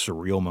of the most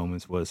surreal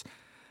moments was,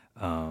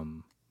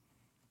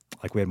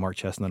 like, we had Mark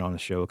Chestnut on the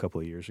show a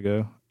couple of years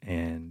ago,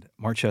 and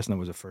Mark Chestnut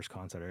was the first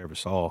concert I ever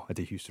saw at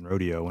the Houston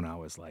Rodeo when I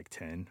was like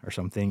 10 or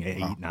something,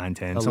 8, 9,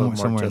 10,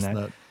 somewhere in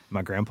that.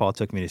 My grandpa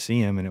took me to see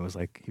him, and it was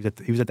like he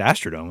was at the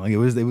Astrodome. Like it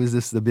was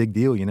this the big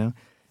deal,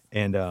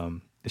 And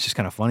it's just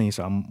kind of funny.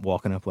 So I'm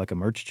walking up like a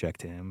merch check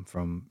to him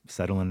from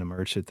settling the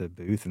merch at the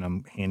booth, and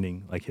I'm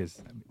handing like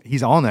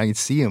he's on there. I can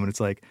see him, and it's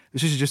like,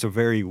 this is just a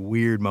very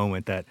weird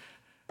moment that,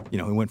 we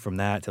went from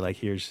that to like,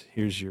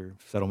 here's your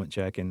settlement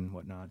check and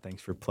whatnot.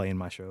 Thanks for playing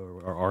my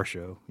show or our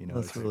show.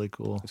 That's really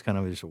cool. It's kind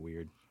of just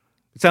it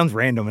sounds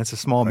random. It's a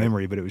small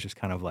memory, but it was just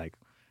kind of like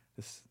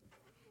this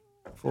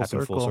full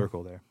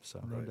circle there.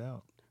 So no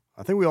doubt.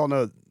 I think we all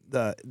know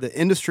the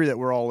industry that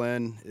we're all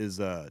in is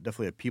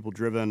definitely a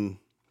people-driven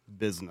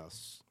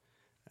business.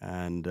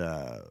 And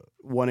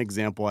one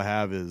example I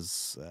have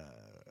is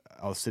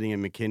I was sitting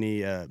in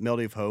McKinney.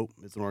 Melody of Hope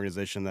is an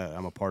organization that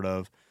I'm a part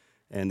of,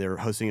 and they were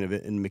hosting an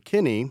event in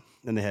McKinney,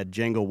 and they had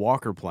Django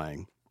Walker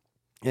playing.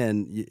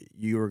 And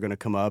you were going to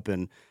come up,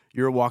 and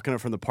you were walking up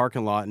from the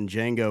parking lot, and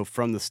Django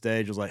from the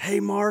stage was like, "Hey,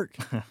 Mark."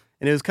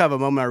 And it was kind of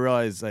a moment I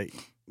realized, like,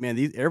 man,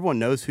 everyone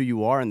knows who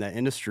you are in that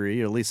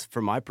industry, or at least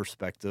from my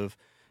perspective.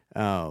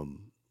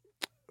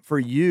 For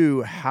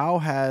you, how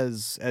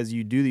has, as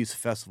you do these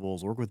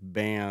festivals, work with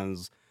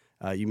bands,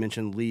 you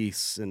mentioned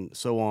lease and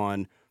so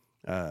on,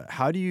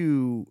 how do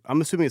you,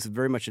 I'm assuming it's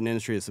very much an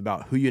industry that's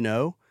about who you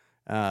know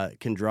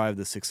can drive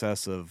the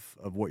success of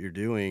what you're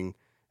doing.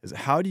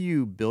 How do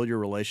you build your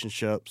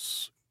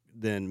relationships,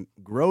 then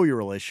grow your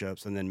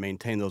relationships, and then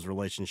maintain those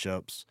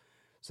relationships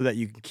so that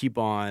you can keep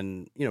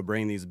on,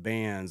 bringing these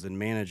bands and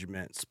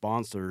management,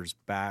 sponsors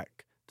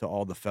back to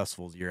all the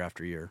festivals year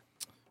after year?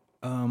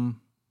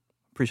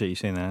 Appreciate you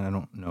saying that. I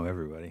don't know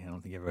everybody. I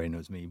don't think everybody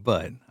knows me,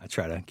 but I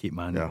try to keep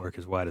my network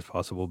as wide as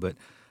possible. But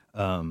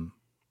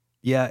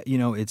yeah,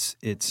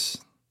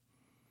 it's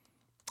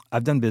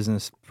I've done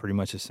business pretty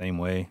much the same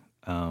way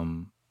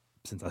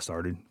since I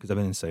started, because I've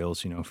been in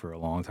sales, for a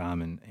long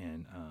time,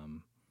 and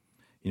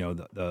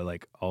the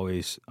like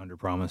always under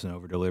promise and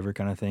over deliver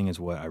kind of thing is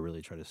what I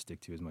really try to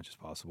stick to as much as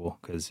possible,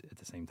 because at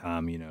the same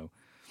time,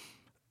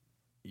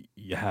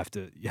 you have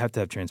to have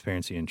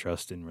transparency and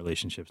trust in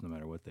relationships, no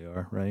matter what they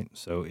are, right?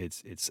 So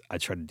I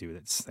try to do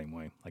it the same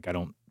way. Like, I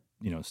don't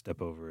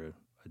step over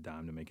a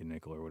dime to make a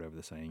nickel, or whatever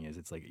the saying is.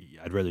 It's like,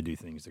 I'd rather do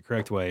things the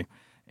correct way,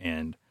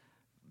 and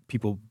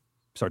people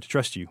start to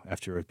trust you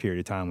after a period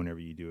of time whenever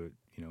you do it,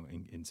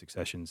 in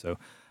succession. So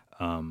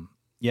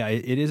yeah,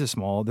 it is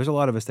there's a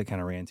lot of us that kind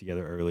of ran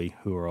together early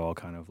who are all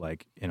kind of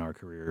like in our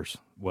careers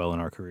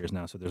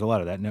now. So there's a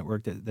lot of that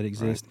network that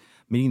exists. Right.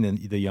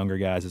 Meeting the younger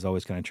guys is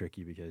always kind of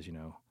tricky, because,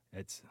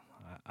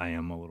 I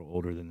am a little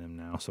older than them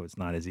now, so it's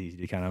not as easy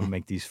to kind of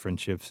make these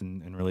friendships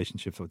and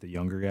relationships with the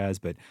younger guys.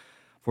 But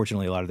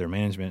fortunately, a lot of their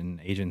management and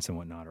agents and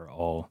whatnot are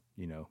all,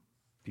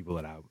 people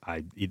that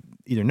I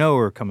either know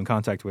or come in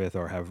contact with,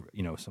 or have,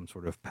 some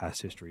sort of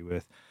past history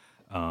with.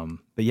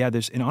 But yeah,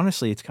 and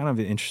honestly, it's kind of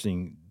an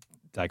interesting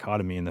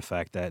dichotomy in the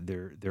fact that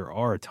there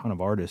are a ton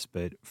of artists,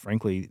 but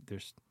frankly,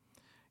 there's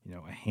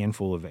a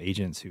handful of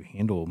agents who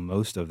handle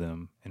most of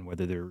them. And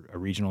whether they're a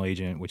regional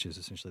agent, which is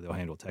essentially they'll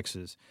handle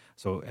Texas.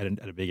 So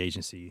at a big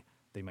agency,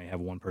 they may have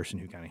one person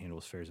who kind of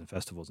handles fairs and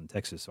festivals in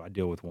Texas. So I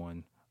deal with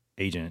one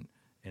agent,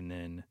 and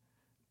then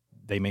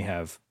they may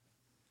have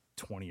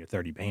 20 or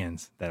 30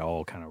 bands that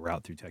all kind of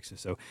route through Texas.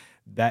 So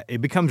that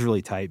it becomes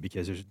really tight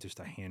because there's just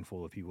a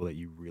handful of people that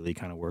you really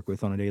kind of work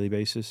with on a daily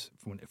basis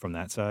from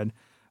that side.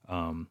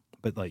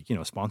 But like,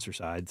 sponsor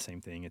side,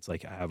 same thing. It's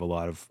like I have a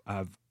lot of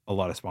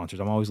sponsors.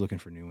 I'm always looking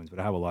for new ones, but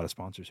I have a lot of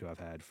sponsors who I've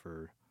had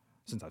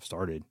since I've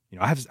started.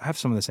 I have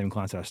some of the same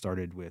clients that I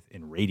started with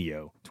in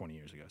radio 20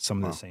 years ago.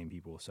 Some of the same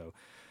people. So,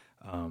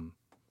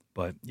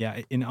 but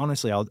yeah, and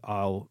honestly,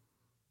 I'll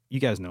you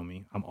guys know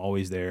me. I'm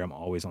always there. I'm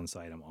always on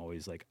site. I'm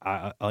always like,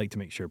 I like to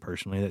make sure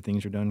personally that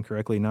things are done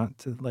correctly, not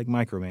to like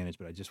micromanage,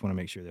 but I just want to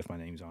make sure that if my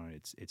name's on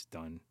it, it's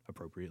done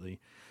appropriately.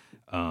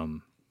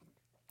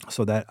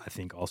 So that I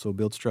think also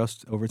builds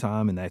trust over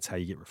time, and that's how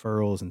you get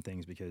referrals and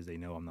things because they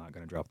know I'm not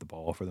going to drop the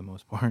ball for the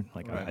most part.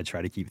 Like right. I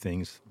try to keep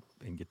things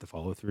and get the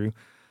follow through.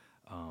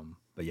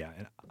 But yeah,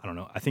 and I don't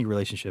know. I think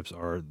relationships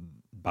are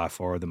by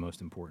far the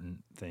most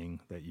important thing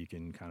that you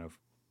can kind of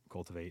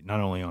cultivate, not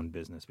only on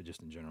business but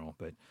just in general.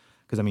 But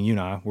because I mean, you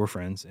and I, we're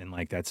friends, and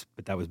like that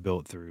was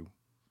built through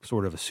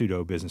sort of a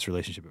pseudo business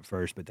relationship at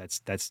first. But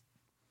that's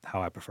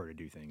how I prefer to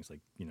do things, like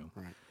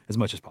right. as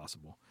much as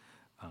possible.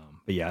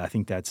 But yeah, I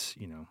think that's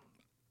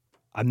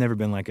I've never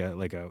been like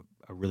a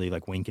really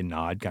like wink and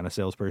nod kind of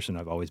salesperson.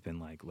 I've always been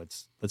like,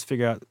 let's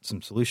figure out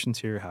some solutions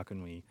here. How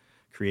can we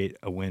create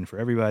a win for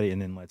everybody?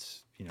 And then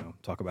let's,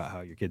 talk about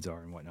how your kids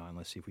are and whatnot. And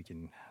let's see if we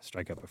can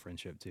strike up a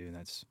friendship too. And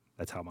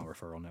that's how my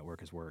referral network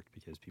has worked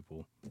because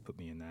people put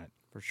me in that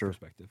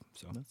perspective.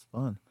 So that's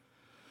fun.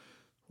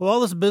 Well,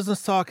 all this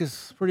business talk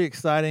is pretty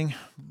exciting,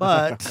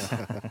 but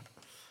I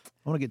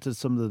want to get to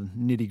some of the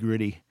nitty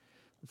gritty.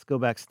 Let's go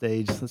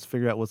backstage. Let's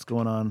figure out what's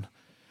going on.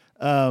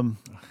 I'm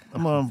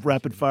going to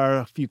rapid fire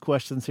a few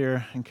questions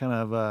here and kind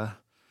of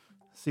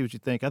see what you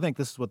think. I think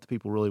this is what the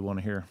people really want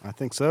to hear. I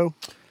think so.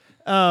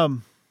 I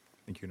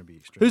think you're going to be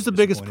extremely Who's the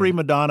biggest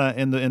prima donna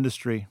in the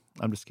industry?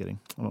 I'm just kidding.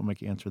 I won't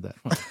make you answer that.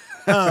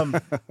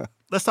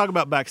 Let's talk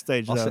about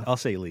backstage. I'll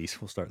say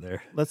Elise. We'll start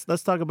there.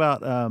 Let's talk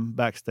about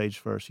backstage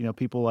first.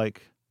 People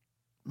like,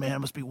 man, it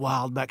must be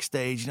wild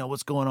backstage.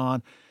 What's going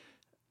on?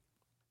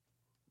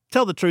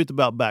 Tell the truth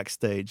about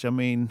backstage. I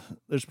mean,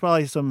 there's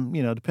probably some,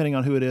 depending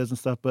on who it is and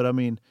stuff, but I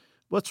mean,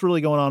 what's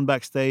really going on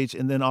backstage?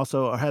 And then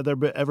also, have there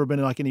ever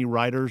been like any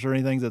writers or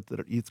anything that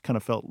you kind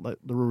of felt like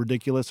they were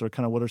ridiculous, or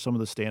kind of what are some of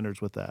the standards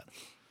with that?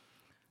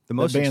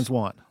 What bands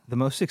want? The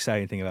most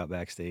exciting thing about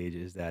backstage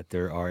is that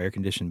there are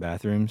air-conditioned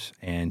bathrooms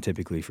and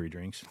typically free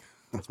drinks.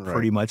 That's right.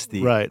 Pretty much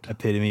the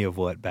epitome of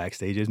what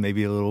backstage is.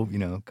 Maybe a little,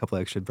 a couple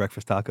extra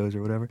breakfast tacos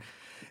or whatever.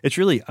 It's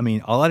really, I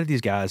mean, a lot of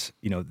these guys,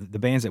 the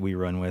bands that we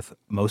run with,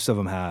 most of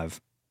them have,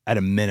 at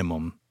a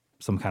minimum,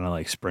 some kind of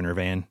like Sprinter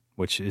van,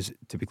 which is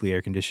typically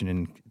air conditioned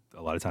and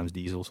a lot of times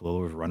diesel, so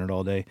they'll run it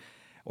all day,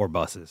 or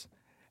buses.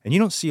 And you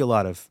don't see a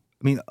lot of,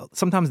 I mean,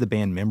 sometimes the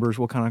band members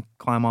will kind of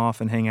climb off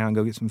and hang out and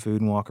go get some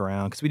food and walk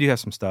around, because we do have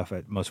some stuff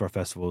at most of our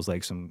festivals,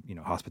 like some,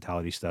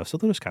 hospitality stuff. So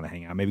they'll just kind of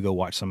hang out, maybe go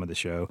watch some of the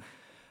show.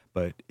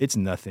 But it's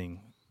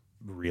nothing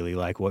really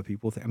like what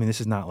people think. I mean,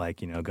 this is not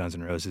like, Guns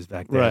N' Roses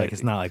back there. Right. Like,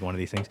 it's not like one of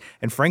these things.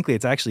 And frankly,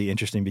 it's actually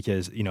interesting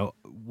because,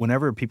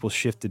 whenever people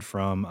shifted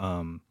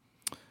from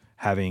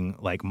having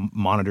like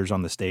monitors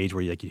on the stage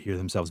where you hear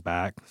themselves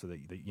back, so that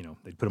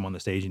they'd put them on the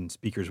stage and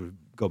speakers would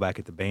go back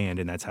at the band,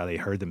 and that's how they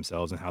heard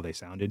themselves and how they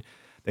sounded.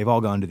 They've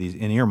all gone to these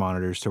in-ear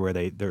monitors to where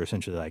they're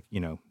essentially like,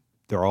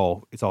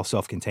 it's all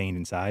self-contained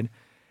inside.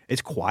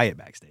 It's quiet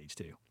backstage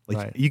too. Like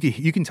right.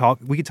 you can talk.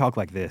 We could talk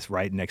like this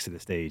right next to the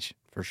stage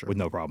for sure with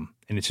no problem.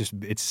 And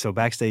it's so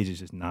backstage is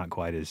just not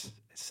quite as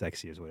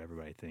sexy as what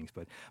everybody thinks.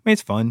 But I mean,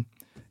 it's fun.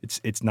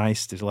 It's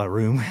nice. There's a lot of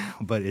room,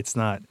 but it's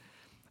not.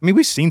 I mean,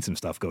 we've seen some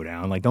stuff go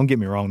down. Like, don't get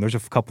me wrong. There's a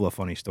couple of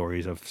funny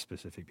stories of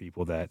specific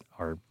people that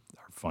are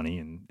funny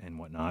and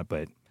whatnot.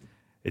 But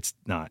it's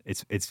not.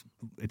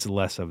 It's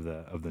less of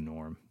the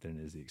norm than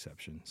it is the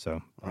exception.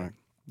 So. Right.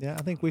 Yeah,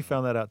 I think we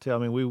found that out too. I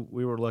mean,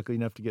 we were lucky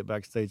enough to get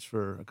backstage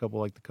for a couple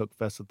like the Coke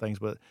Fest and things,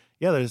 but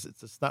yeah,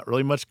 it's not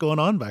really much going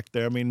on back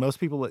there. I mean, most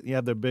people they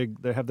have their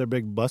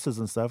big buses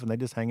and stuff, and they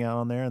just hang out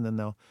on there, and then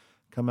they'll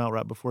come out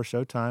right before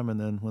showtime, and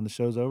then when the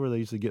show's over, they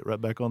usually get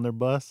right back on their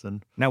bus.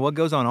 And now, what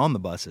goes on the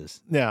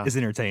buses? Yeah. Is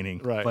entertaining,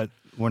 right? But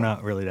we're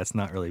not really. That's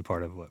not really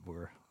part of what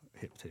we're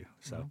hip to.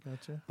 So,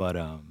 gotcha. But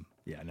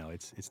yeah, no,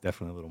 it's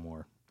definitely a little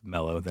more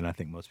mellow than I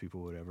think most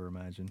people would ever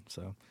imagine.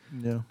 So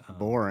yeah,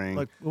 boring.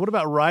 Like, what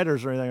about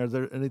writers or anything? Is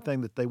there anything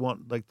that they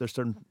want? Like, there's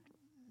certain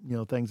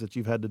things that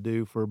you've had to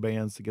do for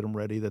bands to get them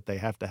ready that they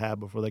have to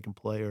have before they can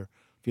play or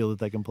feel that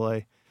they can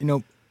play.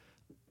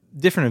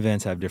 Different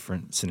events have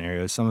different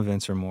scenarios. Some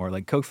events are more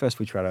like Coke Fest.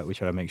 We try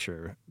to make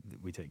sure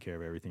that we take care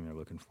of everything they're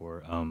looking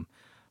for.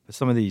 But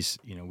some of these,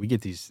 we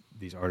get these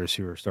artists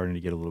who are starting to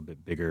get a little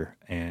bit bigger,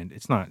 and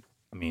it's not.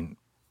 I mean,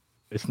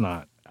 it's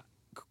not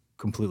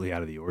completely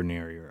out of the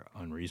ordinary or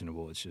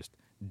unreasonable. It's just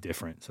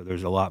different. So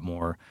there's a lot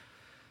more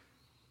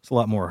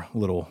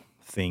little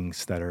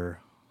things that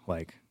are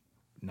like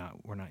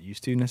we're not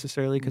used to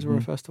necessarily because we're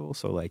a festival.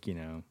 So like,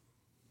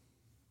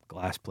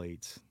 glass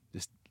plates,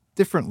 just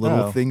different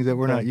little things that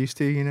we're not used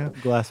to, you know.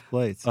 Glass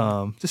plates.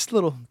 Just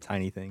little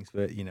tiny things,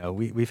 but you know,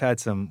 we've had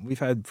some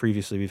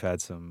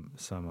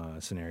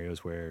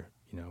scenarios where,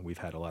 you know, we've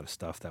had a lot of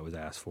stuff that was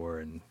asked for,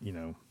 and you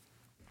know,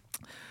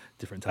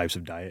 different types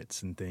of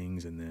diets and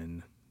things, and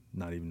then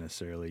not even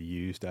necessarily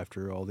used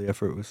after all the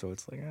effort was. So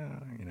it's like,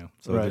 you know,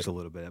 so there's a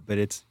little bit, but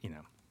it's, you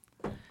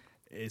know,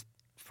 it's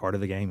part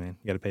of the game, man.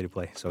 You got to pay to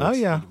play. So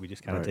we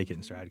just kind of take it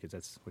in stride because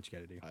that's what you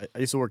got to do. I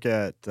used to work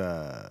at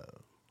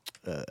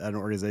an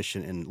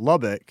organization in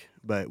Lubbock,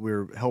 but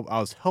I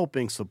was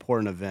helping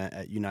support an event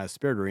at United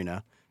Spirit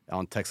Arena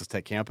on Texas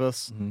Tech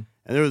campus, and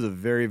there was a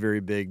very, very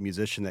big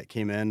musician that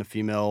came in, a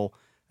female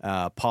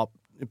pop,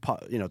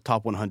 you know,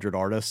 top 100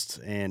 artist,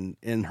 and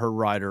in her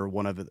rider,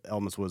 one of the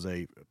elements was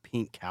a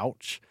pink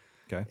couch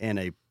and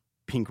a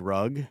pink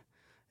rug.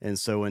 And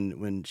so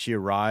when she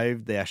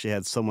arrived, they actually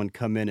had someone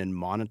come in and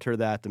monitor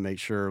that to make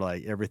sure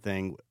like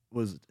everything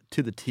was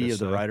to the T of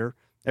the rider.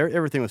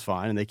 Everything was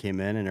fine, and they came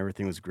in and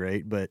everything was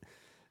great. But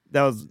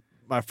that was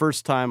my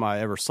first time I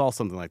ever saw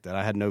something like that.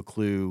 I had no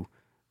clue.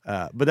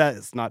 But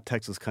that's not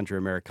Texas Country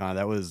Americana.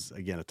 That was,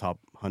 again, a top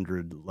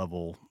 100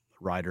 level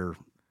rider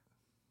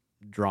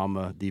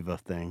drama diva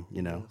thing,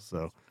 you know.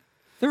 So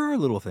there are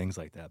little things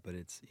like that, but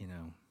it's, you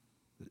know,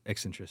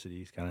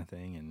 eccentricities kind of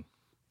thing. And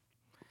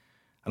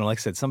I don't know, like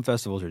I said, some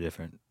festivals are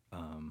different.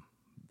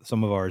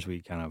 Some of ours,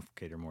 we kind of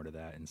cater more to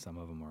that, and some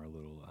of them are a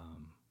little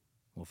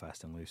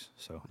fast and loose.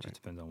 So it just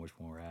depends on which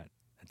one we're at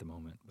the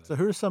moment. But. So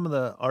who are some of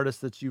the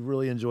artists that you've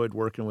really enjoyed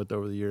working with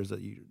over the years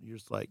that you're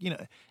just like, you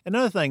know,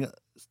 another thing,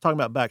 talking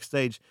about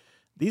Backstage,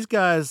 these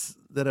guys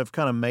that have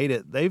kind of made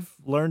it,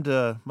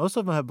 most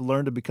of them have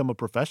learned to become a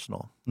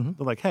professional.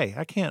 They're like, hey,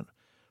 I can't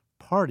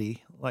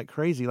party like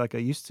crazy like I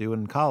used to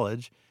in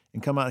college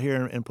and come out here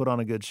and put on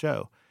a good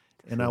show.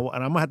 And I'm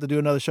going to have to do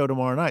another show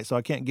tomorrow night, so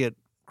I can't get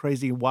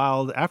crazy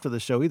wild after the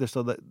show either.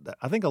 So that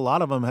I think a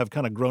lot of them have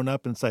kind of grown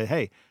up and say,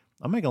 hey,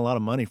 I'm making a lot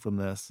of money from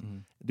this,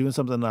 doing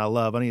something that I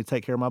love. I need to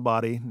take care of my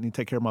body, I need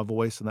to take care of my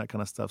voice and that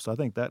kind of stuff. So I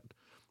think that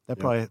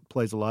probably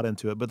plays a lot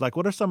into it. But like,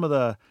 what are some of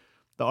the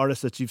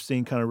artists that you've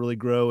seen kind of really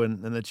grow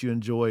and that you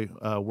enjoy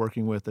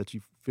working with, that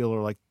you feel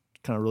are like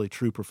kind of really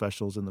true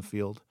professionals in the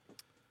field?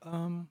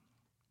 You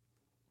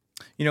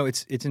know,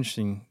 it's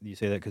interesting that you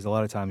say that, because a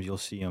lot of times you'll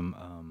see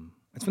them.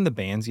 It's when the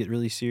bands get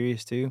really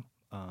serious too,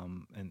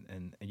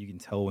 and you can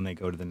tell when they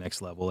go to the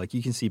next level. Like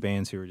you can see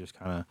bands who are just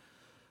kind of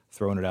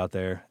throwing it out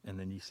there, and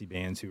then you see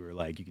bands who are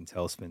like, you can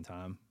tell, spend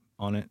time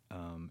on it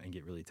and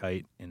get really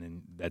tight, and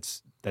then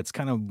that's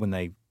kind of when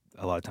they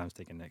a lot of times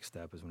take a next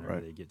step, is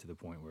whenever they get to the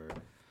point where,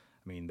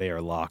 I mean, they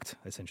are locked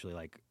essentially.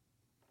 Like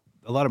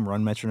a lot of them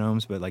run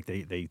metronomes, but like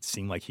they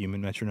seem like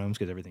human metronomes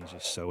because everything's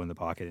just so in the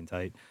pocket and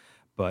tight.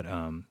 But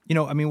you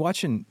know, I mean,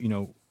 watching, you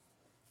know,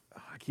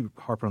 I keep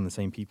harping on the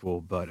same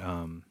people, but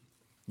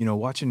you know,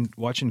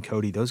 watching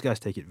Cody, those guys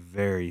take it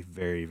very,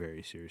 very,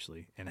 very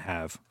seriously and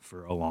have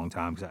for a long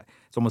time. Because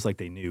it's almost like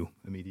they knew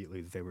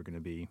immediately that they were going to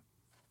be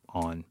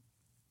on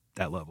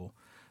that level.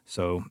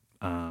 So,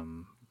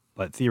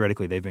 but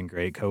theoretically, they've been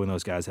great. Co and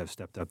those guys have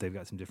stepped up. They've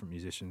got some different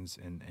musicians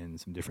and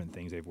some different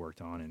things they've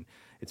worked on, and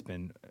it's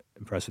been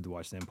impressive to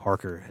watch them.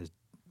 Parker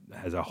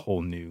has a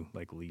whole new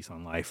like lease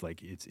on life.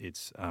 Like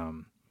it's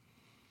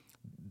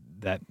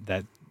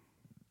that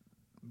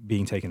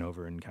being taken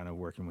over and kind of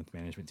working with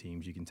management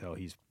teams, you can tell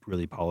he's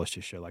really polished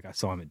his show. Like I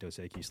saw him at Dos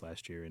Equis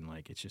last year, and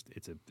like it's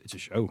a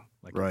show.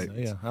 Like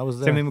I was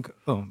there. Same thing with,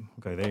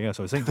 okay, there you go.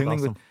 So same thing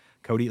with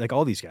Cody, like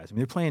all these guys. I mean,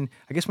 they're playing.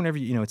 I guess whenever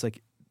you know, it's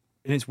like,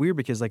 and it's weird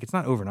because like it's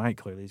not overnight.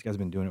 Clearly, these guys have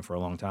been doing it for a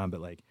long time.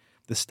 But like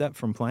the step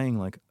from playing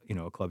like, you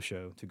know, a club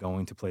show to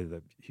going to play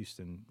the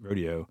Houston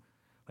rodeo,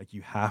 like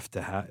you have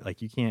to have,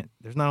 like you can't.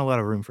 There's not a lot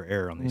of room for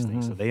error on these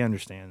things, so they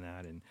understand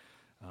that, and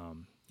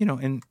you know,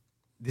 and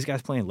these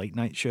guys playing late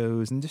night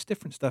shows and just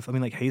different stuff. I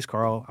mean, like Hayes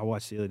Carl, I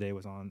watched the other day,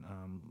 was on,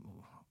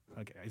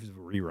 like it was a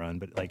rerun,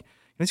 but like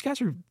these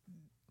guys are.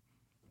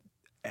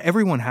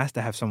 Everyone has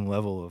to have some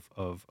level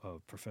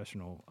of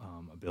professional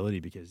ability,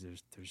 because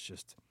there's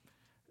just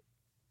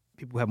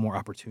people have more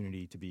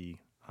opportunity to be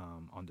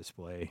on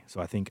display.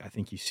 So I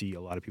think you see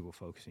a lot of people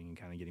focusing and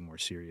kind of getting more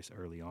serious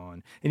early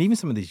on, and even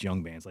some of these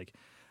young bands. Like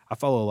I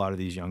follow a lot of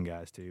these young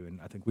guys too,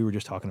 and I think we were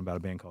just talking about a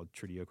band called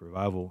 3TwentyOne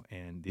Revival,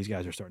 and these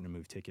guys are starting to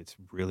move tickets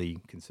really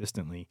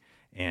consistently.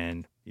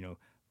 And you know,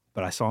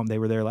 but I saw them; they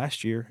were there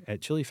last year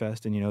at Chili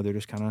Fest, and you know, they're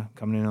just kind of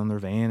coming in on their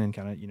van and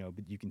kind of, you know,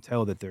 but you can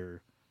tell that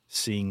they're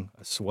seeing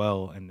a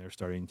swell and they're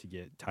starting to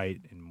get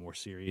tight and more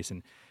serious,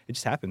 and it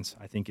just happens.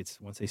 I think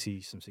it's once they see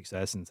some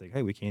success and it's like,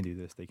 hey, we can do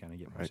this, they kind of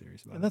get more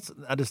serious about it.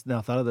 I just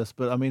now thought of this,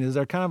 but I mean, is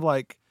there kind of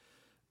like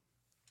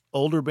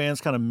older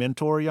bands kind of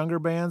mentor younger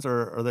bands,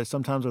 or are they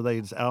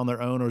just out on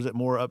their own, or is it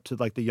more up to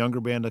like the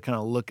younger band to kind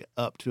of look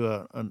up to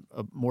a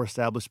more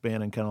established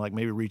band and kind of like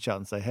maybe reach out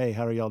and say, hey,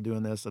 how are y'all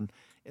doing this? And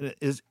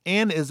is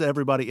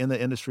everybody in the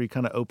industry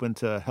kind of open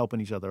to helping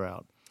each other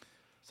out?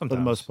 Sometimes.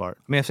 For the most part.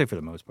 I mean, I say for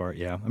the most part,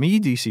 yeah. I mean,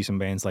 you do see some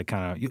bands like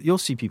kind of, you'll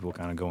see people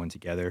kind of going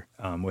together,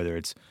 whether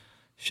it's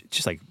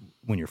just like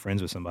when you're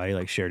friends with somebody,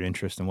 like shared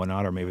interest and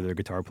whatnot, or maybe their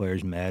guitar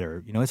players met,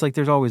 or, you know, it's like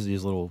there's always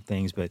these little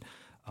things. But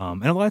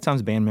And a lot of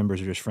times band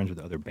members are just friends with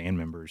other band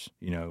members,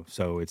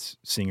 so it's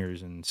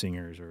singers,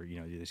 or,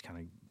 you just kind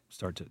of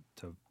start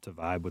to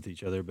vibe with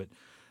each other. But,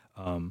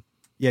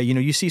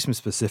 you see some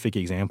specific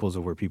examples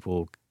of where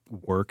people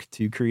work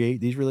to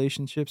create these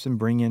relationships and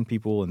bring in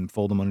people and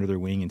fold them under their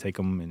wing and take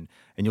them.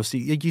 And you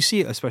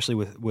see it especially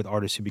with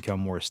artists who become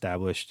more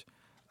established,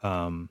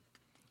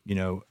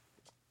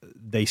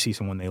 they see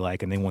someone they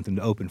like and they want them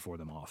to open for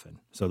them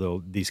often.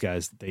 So these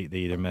guys, they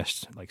either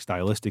mesh like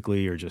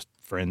stylistically or just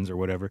friends or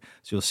whatever.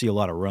 So you'll see a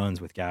lot of runs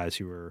with guys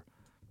who are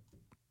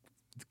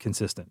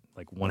consistent.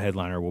 Like one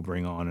headliner will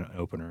bring on an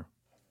opener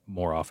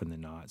more often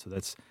than not. So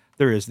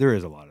there is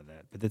a lot of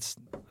that. But I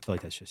feel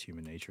like that's just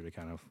human nature to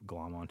kind of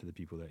glom onto the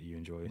people that you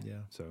enjoy.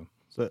 Yeah. So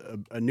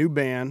a new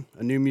band,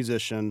 a new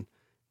musician,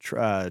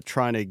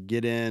 trying to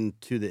get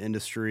into the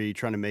industry,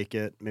 trying to make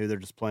it. Maybe they're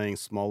just playing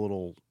small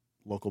little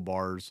local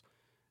bars.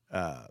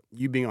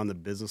 You being on the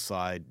business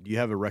side, do you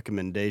have a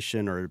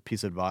recommendation or a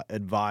piece of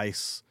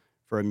advice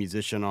for a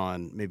musician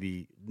on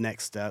maybe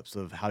next steps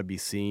of how to be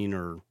seen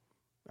or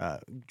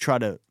try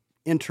to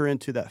enter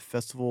into that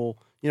festival,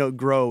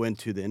 grow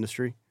into the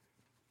industry?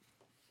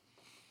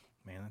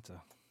 Man,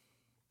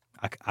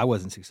 I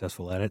wasn't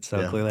successful at it,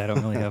 so clearly I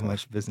don't really have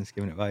much business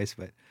giving advice.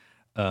 But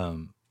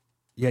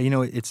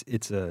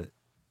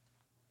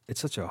it's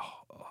such a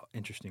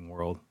interesting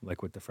world,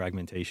 like with the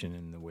fragmentation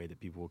and the way that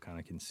people kind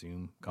of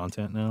consume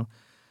content now.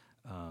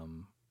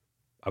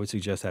 I would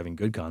suggest having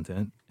good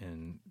content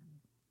and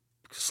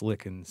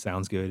slick and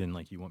sounds good, and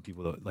like you want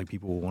people to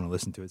people will want to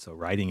listen to it. So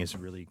writing is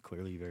really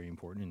clearly very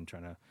important and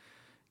trying to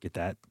get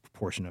that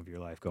portion of your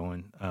life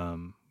going.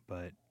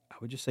 But I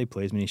would just say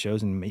play as many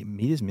shows and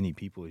meet as many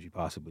people as you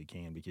possibly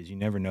can, because you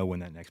never know when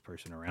that next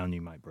person around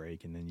you might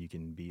break, and then you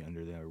can be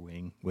under their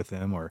wing with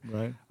them, or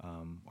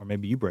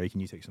maybe you break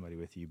and you take somebody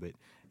with you. But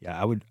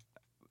yeah,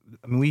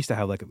 we used to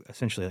have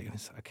essentially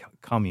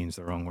commune's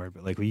the wrong word,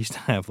 but we used to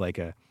have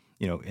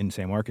in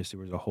San Marcos, there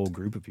was a whole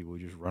group of people who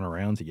just run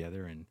around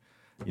together and,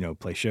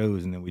 play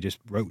shows, and then we just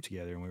wrote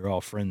together and we were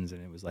all friends.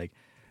 And it was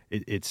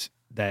it's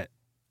that.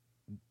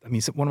 I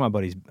mean, one of my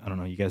buddies, I don't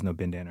know, you guys know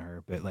Ben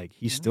Danaher, but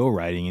he's still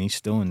writing and he's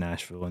still in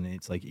Nashville, and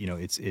it's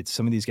it's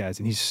some of these guys,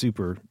 and he's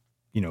super,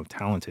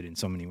 talented in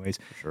so many ways.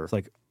 Sure.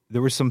 It's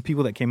there were some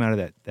people that came out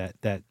of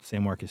that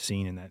San Marcos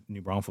scene and that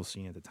New Braunfels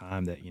scene at the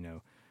time that,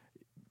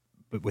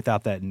 but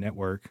without that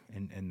network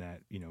and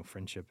that,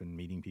 friendship and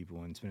meeting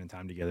people and spending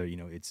time together,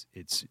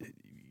 it's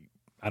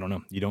I don't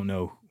know. You don't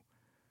know.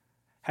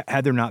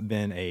 Had there not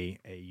been a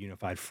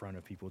unified front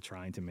of people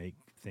trying to make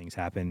things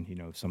happen,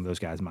 some of those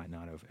guys might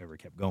not have ever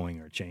kept going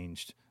or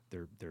changed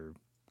their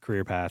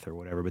career path or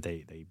whatever, but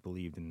they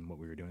believed in what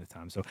we were doing at the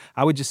time. So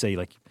I would just say,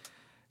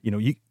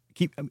 you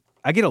keep.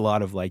 I get a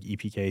lot of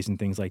EPKs and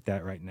things like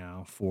that right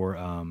now for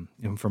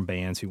from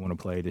bands who want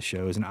to play the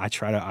shows, and I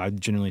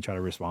generally try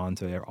to respond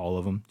to all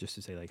of them just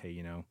to say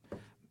hey,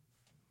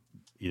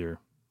 either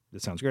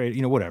this sounds great,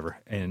 whatever,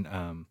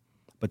 and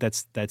but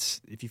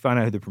that's if you find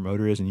out who the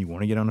promoter is and you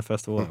want to get on a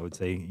festival, I would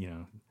say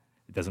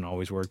it doesn't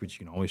always work, but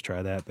you can always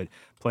try that. But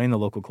playing the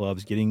local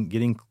clubs,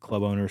 getting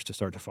club owners to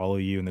start to follow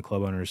you, and the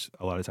club owners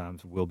a lot of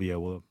times will be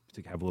able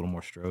to have a little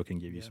more stroke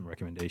and give you some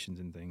recommendations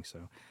and things.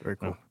 So very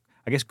cool.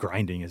 I guess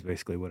grinding is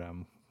basically what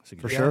I'm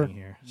suggesting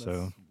here.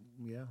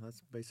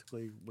 That's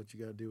basically what you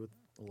got to do with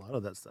a lot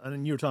of that stuff.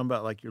 And you were talking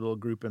about your little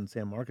group in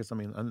San Marcos. I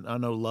mean, I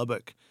know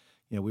Lubbock.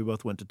 We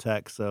both went to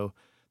Tech, so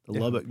the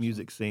Lubbock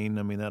music scene.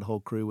 I mean, that whole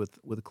crew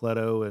with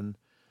Cleto and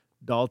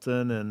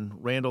Dalton and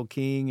Randall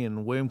King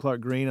and William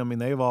Clark Green. I mean,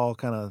 they've all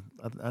kind of,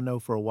 I know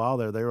for a while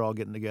there, they were all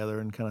getting together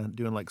and kind of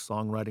doing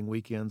songwriting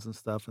weekends and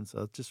stuff. And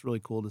so it's just really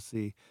cool to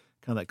see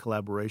kind of that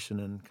collaboration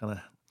and kind of,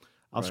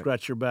 I'll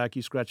scratch your back,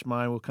 you scratch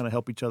mine. We'll kind of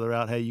help each other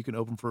out. Hey, you can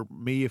open for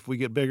me if we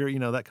get bigger,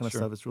 that kind of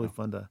stuff. It's really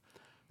fun to.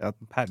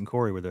 Pat and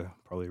Corey were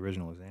probably the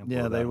original example.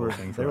 Yeah, of they that were.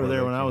 Thing They were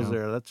there when I was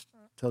there. That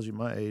tells you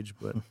my age,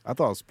 but I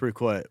thought it was pretty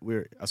cool.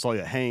 I saw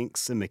you at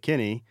Hanks and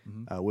McKinney,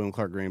 William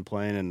Clark Green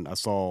playing, and I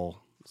saw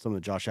some of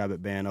the Josh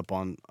Abbott band up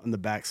on the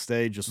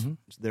backstage, just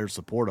there to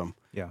support them.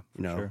 Yeah,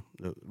 sure.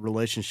 The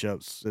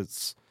relationships.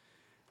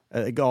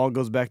 It all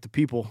goes back to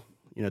people.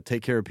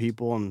 Take care of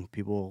people, and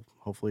people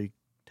hopefully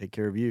take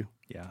care of you.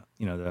 Yeah,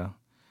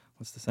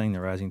 what's the saying?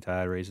 The rising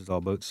tide raises all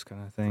boats,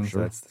 kind of thing. For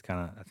sure. So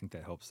that's I think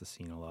that helps the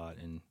scene a lot,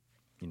 and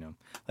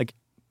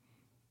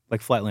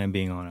like Flatland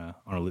being on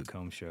a Luke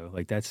Combs show,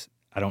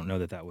 I don't know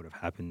that would have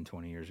happened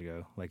 20 years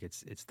ago.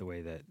 It's the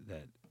way that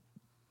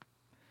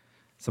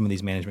some of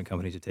these management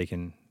companies have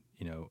taken,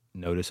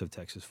 notice of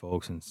Texas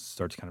folks and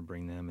start to kind of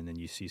bring them, and then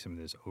you see some of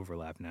this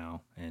overlap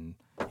now. And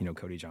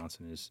Cody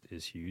Johnson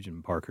is huge,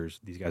 and Parker's.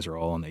 These guys are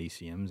all on the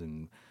ACMs,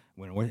 and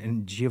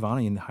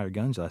Giovanni and the Hired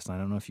Guns last night. I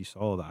don't know if you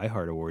saw the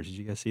iHeart Awards. Did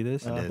you guys see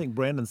this? I think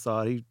Brandon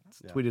saw it. He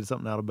tweeted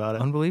something out about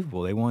it.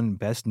 Unbelievable. They won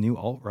Best New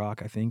Alt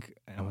Rock, I think.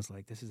 And I was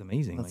like, this is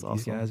amazing. That's These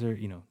awesome. guys are,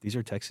 these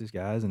are Texas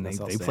guys, and they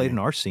outstanding. played in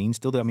our scene.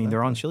 Still,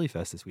 they're on Chili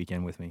Fest this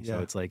weekend with me.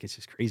 Yeah. So it's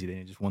just crazy.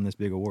 They just won this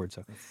big award.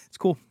 So it's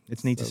cool.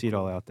 It's neat to see it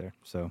all out there.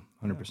 So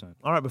 100%. Yeah.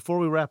 All right, before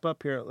we wrap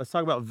up here, let's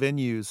talk about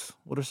venues.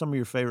 What are some of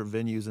your favorite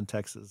venues in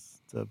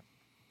Texas to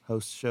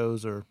host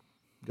shows or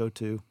go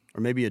to?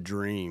 Or maybe a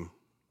dream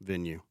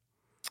venue?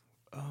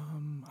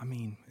 I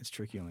mean, it's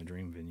tricky on the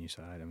dream venue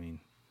side. I mean,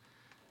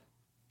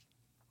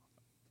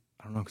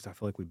 I don't know, because I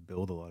feel like we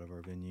build a lot of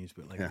our venues,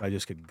 but like if I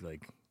just could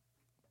like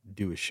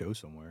do a show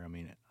somewhere, I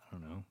mean, I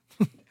don't know.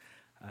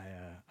 I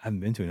haven't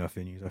been to enough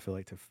venues, I feel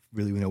like, to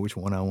really know which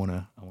one I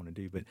wanna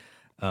do. But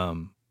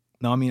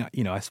no, I mean,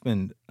 you know,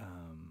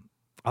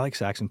 I like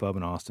Saxon Pub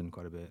in Austin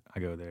quite a bit. I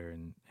go there,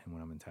 and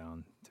when I'm in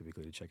town,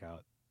 typically to check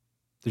out.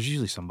 There's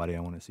usually somebody I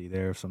want to see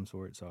there of some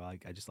sort, so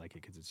I just like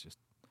it because it's just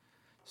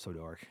so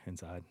dark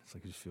inside. It's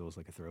like it just feels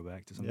like a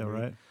throwback to something. Yeah,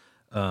 right.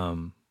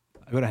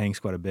 I go to Hank's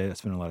quite a bit. I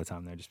spend a lot of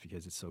time there just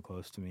because it's so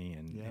close to me,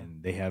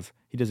 and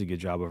he does a good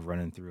job of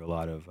running through a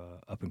lot of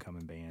up and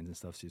coming bands and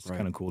stuff. So it's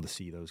kind of cool to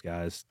see those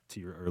guys. To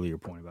your earlier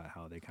point about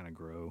how they kind of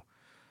grow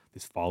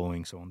this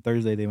following. So on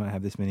Thursday they might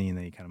have this many, and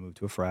then you kind of move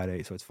to a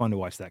Friday. So it's fun to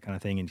watch that kind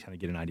of thing and kind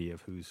of get an idea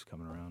of who's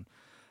coming around.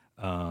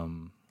 Let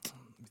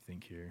me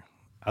think here.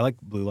 I like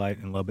Blue Light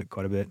in Lubbock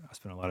quite a bit. I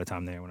spent a lot of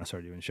time there when I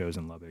started doing shows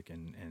in Lubbock,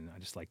 and I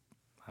just like,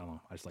 I don't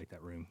know, I just like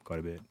that room quite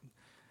a bit.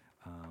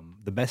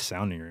 The best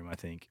sounding room, I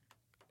think,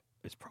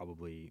 is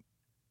probably,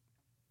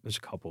 there's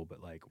a couple,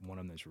 but like one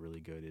of them that's really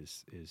good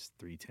is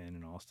 310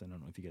 in Austin. I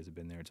don't know if you guys have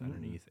been there. It's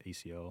underneath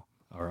ACL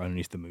or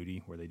underneath the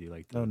Moody where they do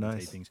like the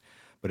tapings,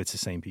 but it's the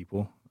same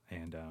people,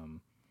 and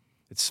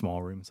it's a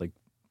small room. It's like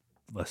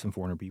less than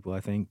 400 people,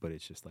 I think, but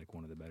it's just like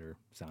one of the better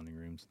sounding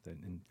rooms that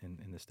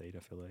in the state,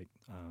 I feel like.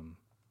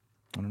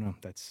 I don't know.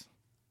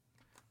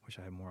 Wish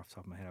I had more off the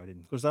top of my head. I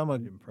didn't. Of course, I'm a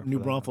New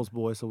Braunfels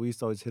boy, so we used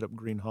to always hit up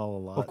Green Hall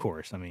a lot. Of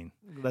course. I mean,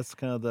 that's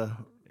kind of the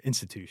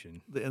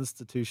institution.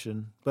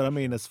 But I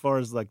mean, as far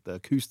as like the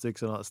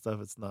acoustics and all that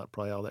stuff, it's not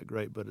probably all that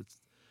great, but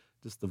it's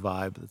just the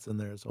vibe that's in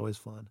there. It's always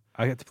fun.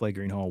 I got to play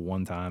Green Hall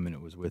one time, and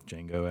it was with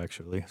Django,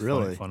 actually.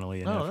 Really?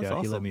 Funnily enough. That's yeah,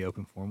 awesome. He let me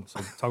open for him.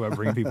 So talk about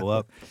bringing people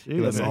up.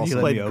 You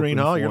played Green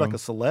Hall. You're like a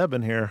celeb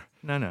in here.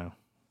 No.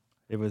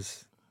 It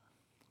was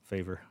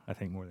favor, I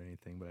think, more than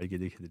anything, but I get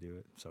to do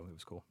it, so it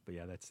was cool. But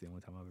yeah, that's the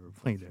only time I've ever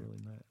played there.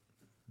 Really nice.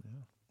 Yeah.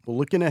 Well,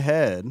 looking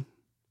ahead,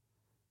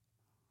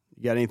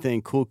 you got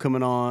anything cool coming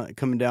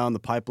down the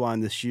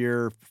pipeline this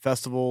year?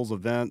 Festivals,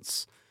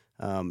 events,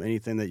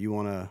 anything that you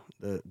want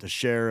to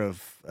share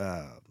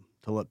to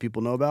let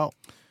people know about?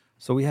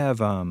 So we have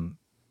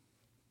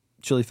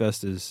Chili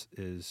Fest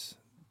is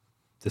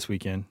this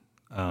weekend.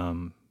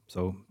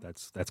 So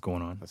that's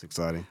going on. That's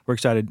exciting. We're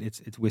excited.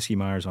 It's Whiskey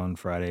Myers on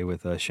Friday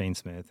with Shane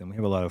Smith, and we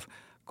have a lot of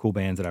cool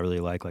bands that I really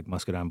like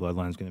Muscadine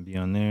Bloodline's going to be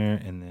on there,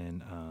 and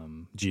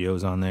then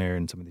Gio's on there,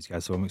 and some of these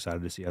guys. So I'm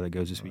excited to see how that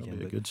goes this weekend.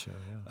 Be a good show,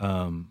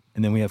 yeah. And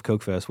then we have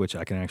Coke Fest, which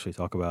I can actually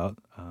talk about.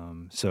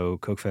 So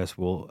Coke Fest,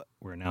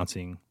 we're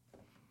announcing,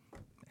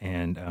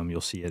 and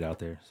you'll see it out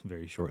there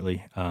very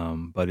shortly.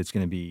 But it's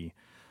going to be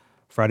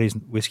Friday's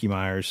Whiskey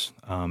Myers,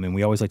 and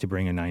we always like to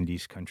bring a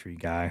 90s country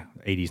guy,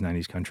 80s,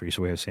 90s country.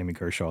 So we have Sammy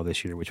Kershaw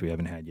this year, which we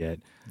haven't had yet.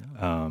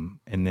 No.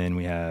 And then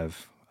we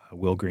have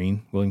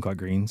William Clark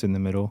Green's in the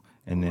middle,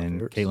 and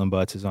then Caitlin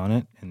Butts is on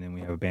it. And then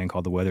we have a band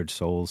called the Weathered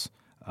Souls,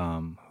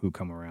 who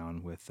come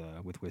around with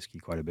whiskey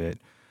quite a bit.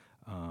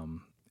 And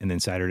then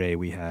Saturday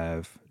we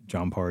have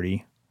John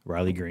Party,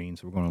 Riley Green.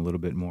 So we're going a little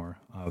bit more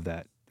of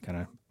that kind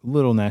of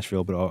little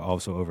Nashville, but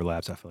also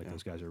overlaps. I feel like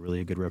those guys are really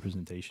a good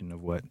representation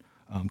of what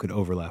could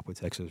overlap with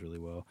Texas really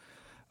well.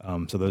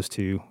 So those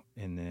two.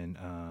 And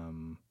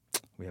then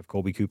we have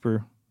Colby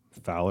Cooper,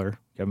 Fowler.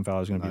 Kevin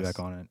Fowler's going to be back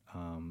on it.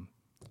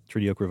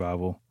 Treaty Oak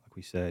Revival, like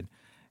we said.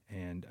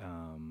 And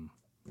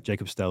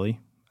Jacob Stelly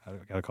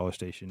out of College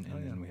Station.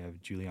 And then we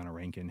have Juliana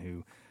Rankin,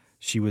 who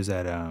she was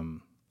at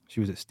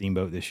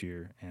Steamboat this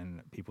year,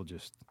 and people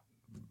just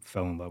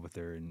fell in love with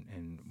her,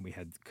 and we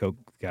had Coke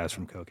guys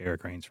from Coke,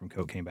 Eric Rains from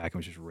Coke came back and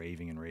was just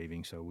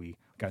raving. So we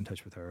got in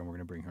touch with her, and we're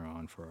going to bring her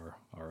on for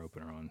our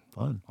opener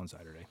on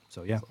Saturday.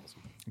 So yeah,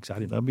 awesome.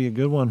 Excited. That'll be a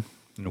good one.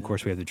 And of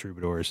course we have the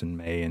Troubadours in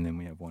May, and then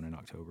we have one in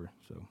October.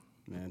 So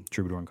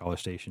Troubadour in College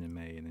Station in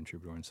May, and then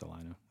Troubadour in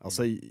Salina. I'll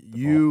say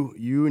you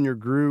and your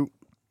group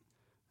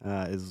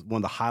is one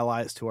of the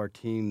highlights to our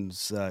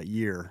team's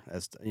year.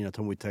 As you know,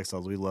 Tumbleweed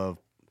Textiles, we love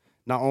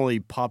not only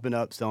popping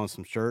up, selling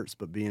some shirts,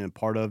 but being a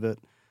part of it.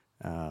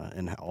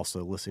 And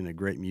also listening to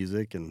great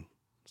music, and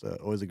it's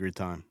always a great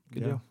time.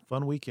 Good deal.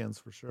 Fun weekends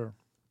for sure.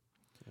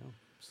 Yeah.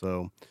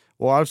 So,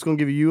 well, I was going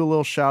to give you a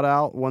little shout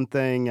out. One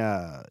thing,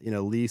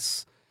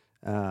 Lise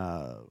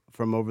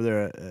from over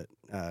there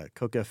at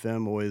Coke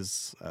FM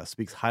always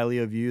speaks highly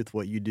of you with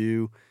what you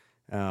do.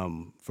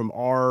 From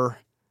our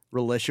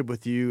relationship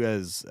with you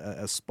as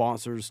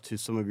sponsors to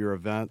some of your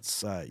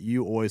events,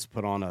 you always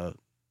put on a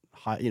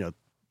high,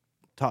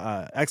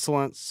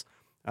 excellence,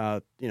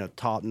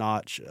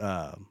 top-notch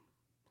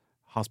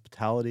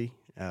hospitality.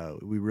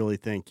 We really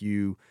think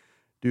you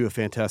do a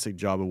fantastic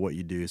job of what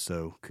you do.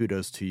 So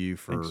kudos to you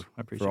for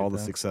all the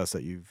success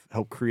that you've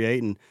helped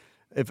create. And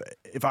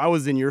if I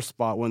was in your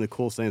spot, one of the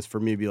coolest things for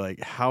me would be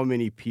like how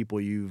many people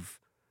you've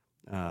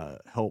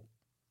helped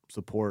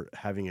support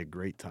having a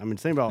great time. And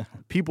think about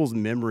people's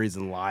memories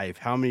in life.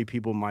 How many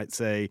people might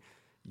say,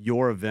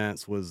 your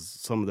events was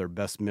some of their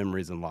best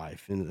memories in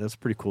life, and that's a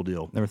pretty cool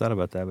deal. Never thought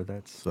about that, but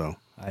that's so.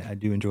 I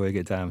do enjoy a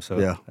good time, so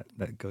yeah.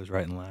 that goes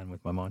right in line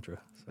with my mantra.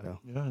 So.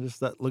 Yeah,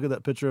 just look at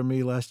that picture of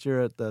me last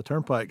year at the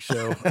Turnpike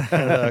show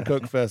at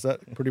Coke Fest.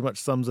 That pretty much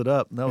sums it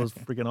up. That was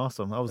freaking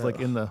awesome. I was like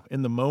in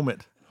the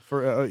moment.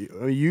 For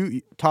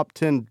you, top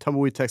 10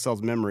 Tumbleweed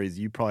Textiles memories,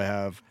 you probably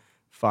have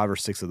 5 or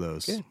 6 of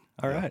those. Good.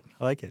 All right.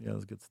 I like it. Yeah, it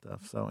was good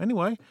stuff. So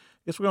anyway, I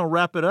guess we're going to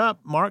wrap it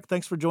up. Mark,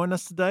 thanks for joining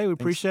us today. We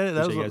appreciate it.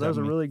 That was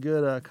a really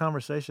good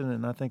conversation,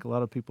 and I think a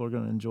lot of people are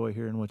going to enjoy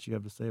hearing what you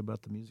have to say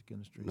about the music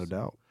industry. No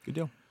doubt. Good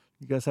deal.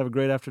 You guys have a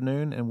great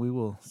afternoon, and we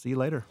will see you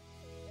later.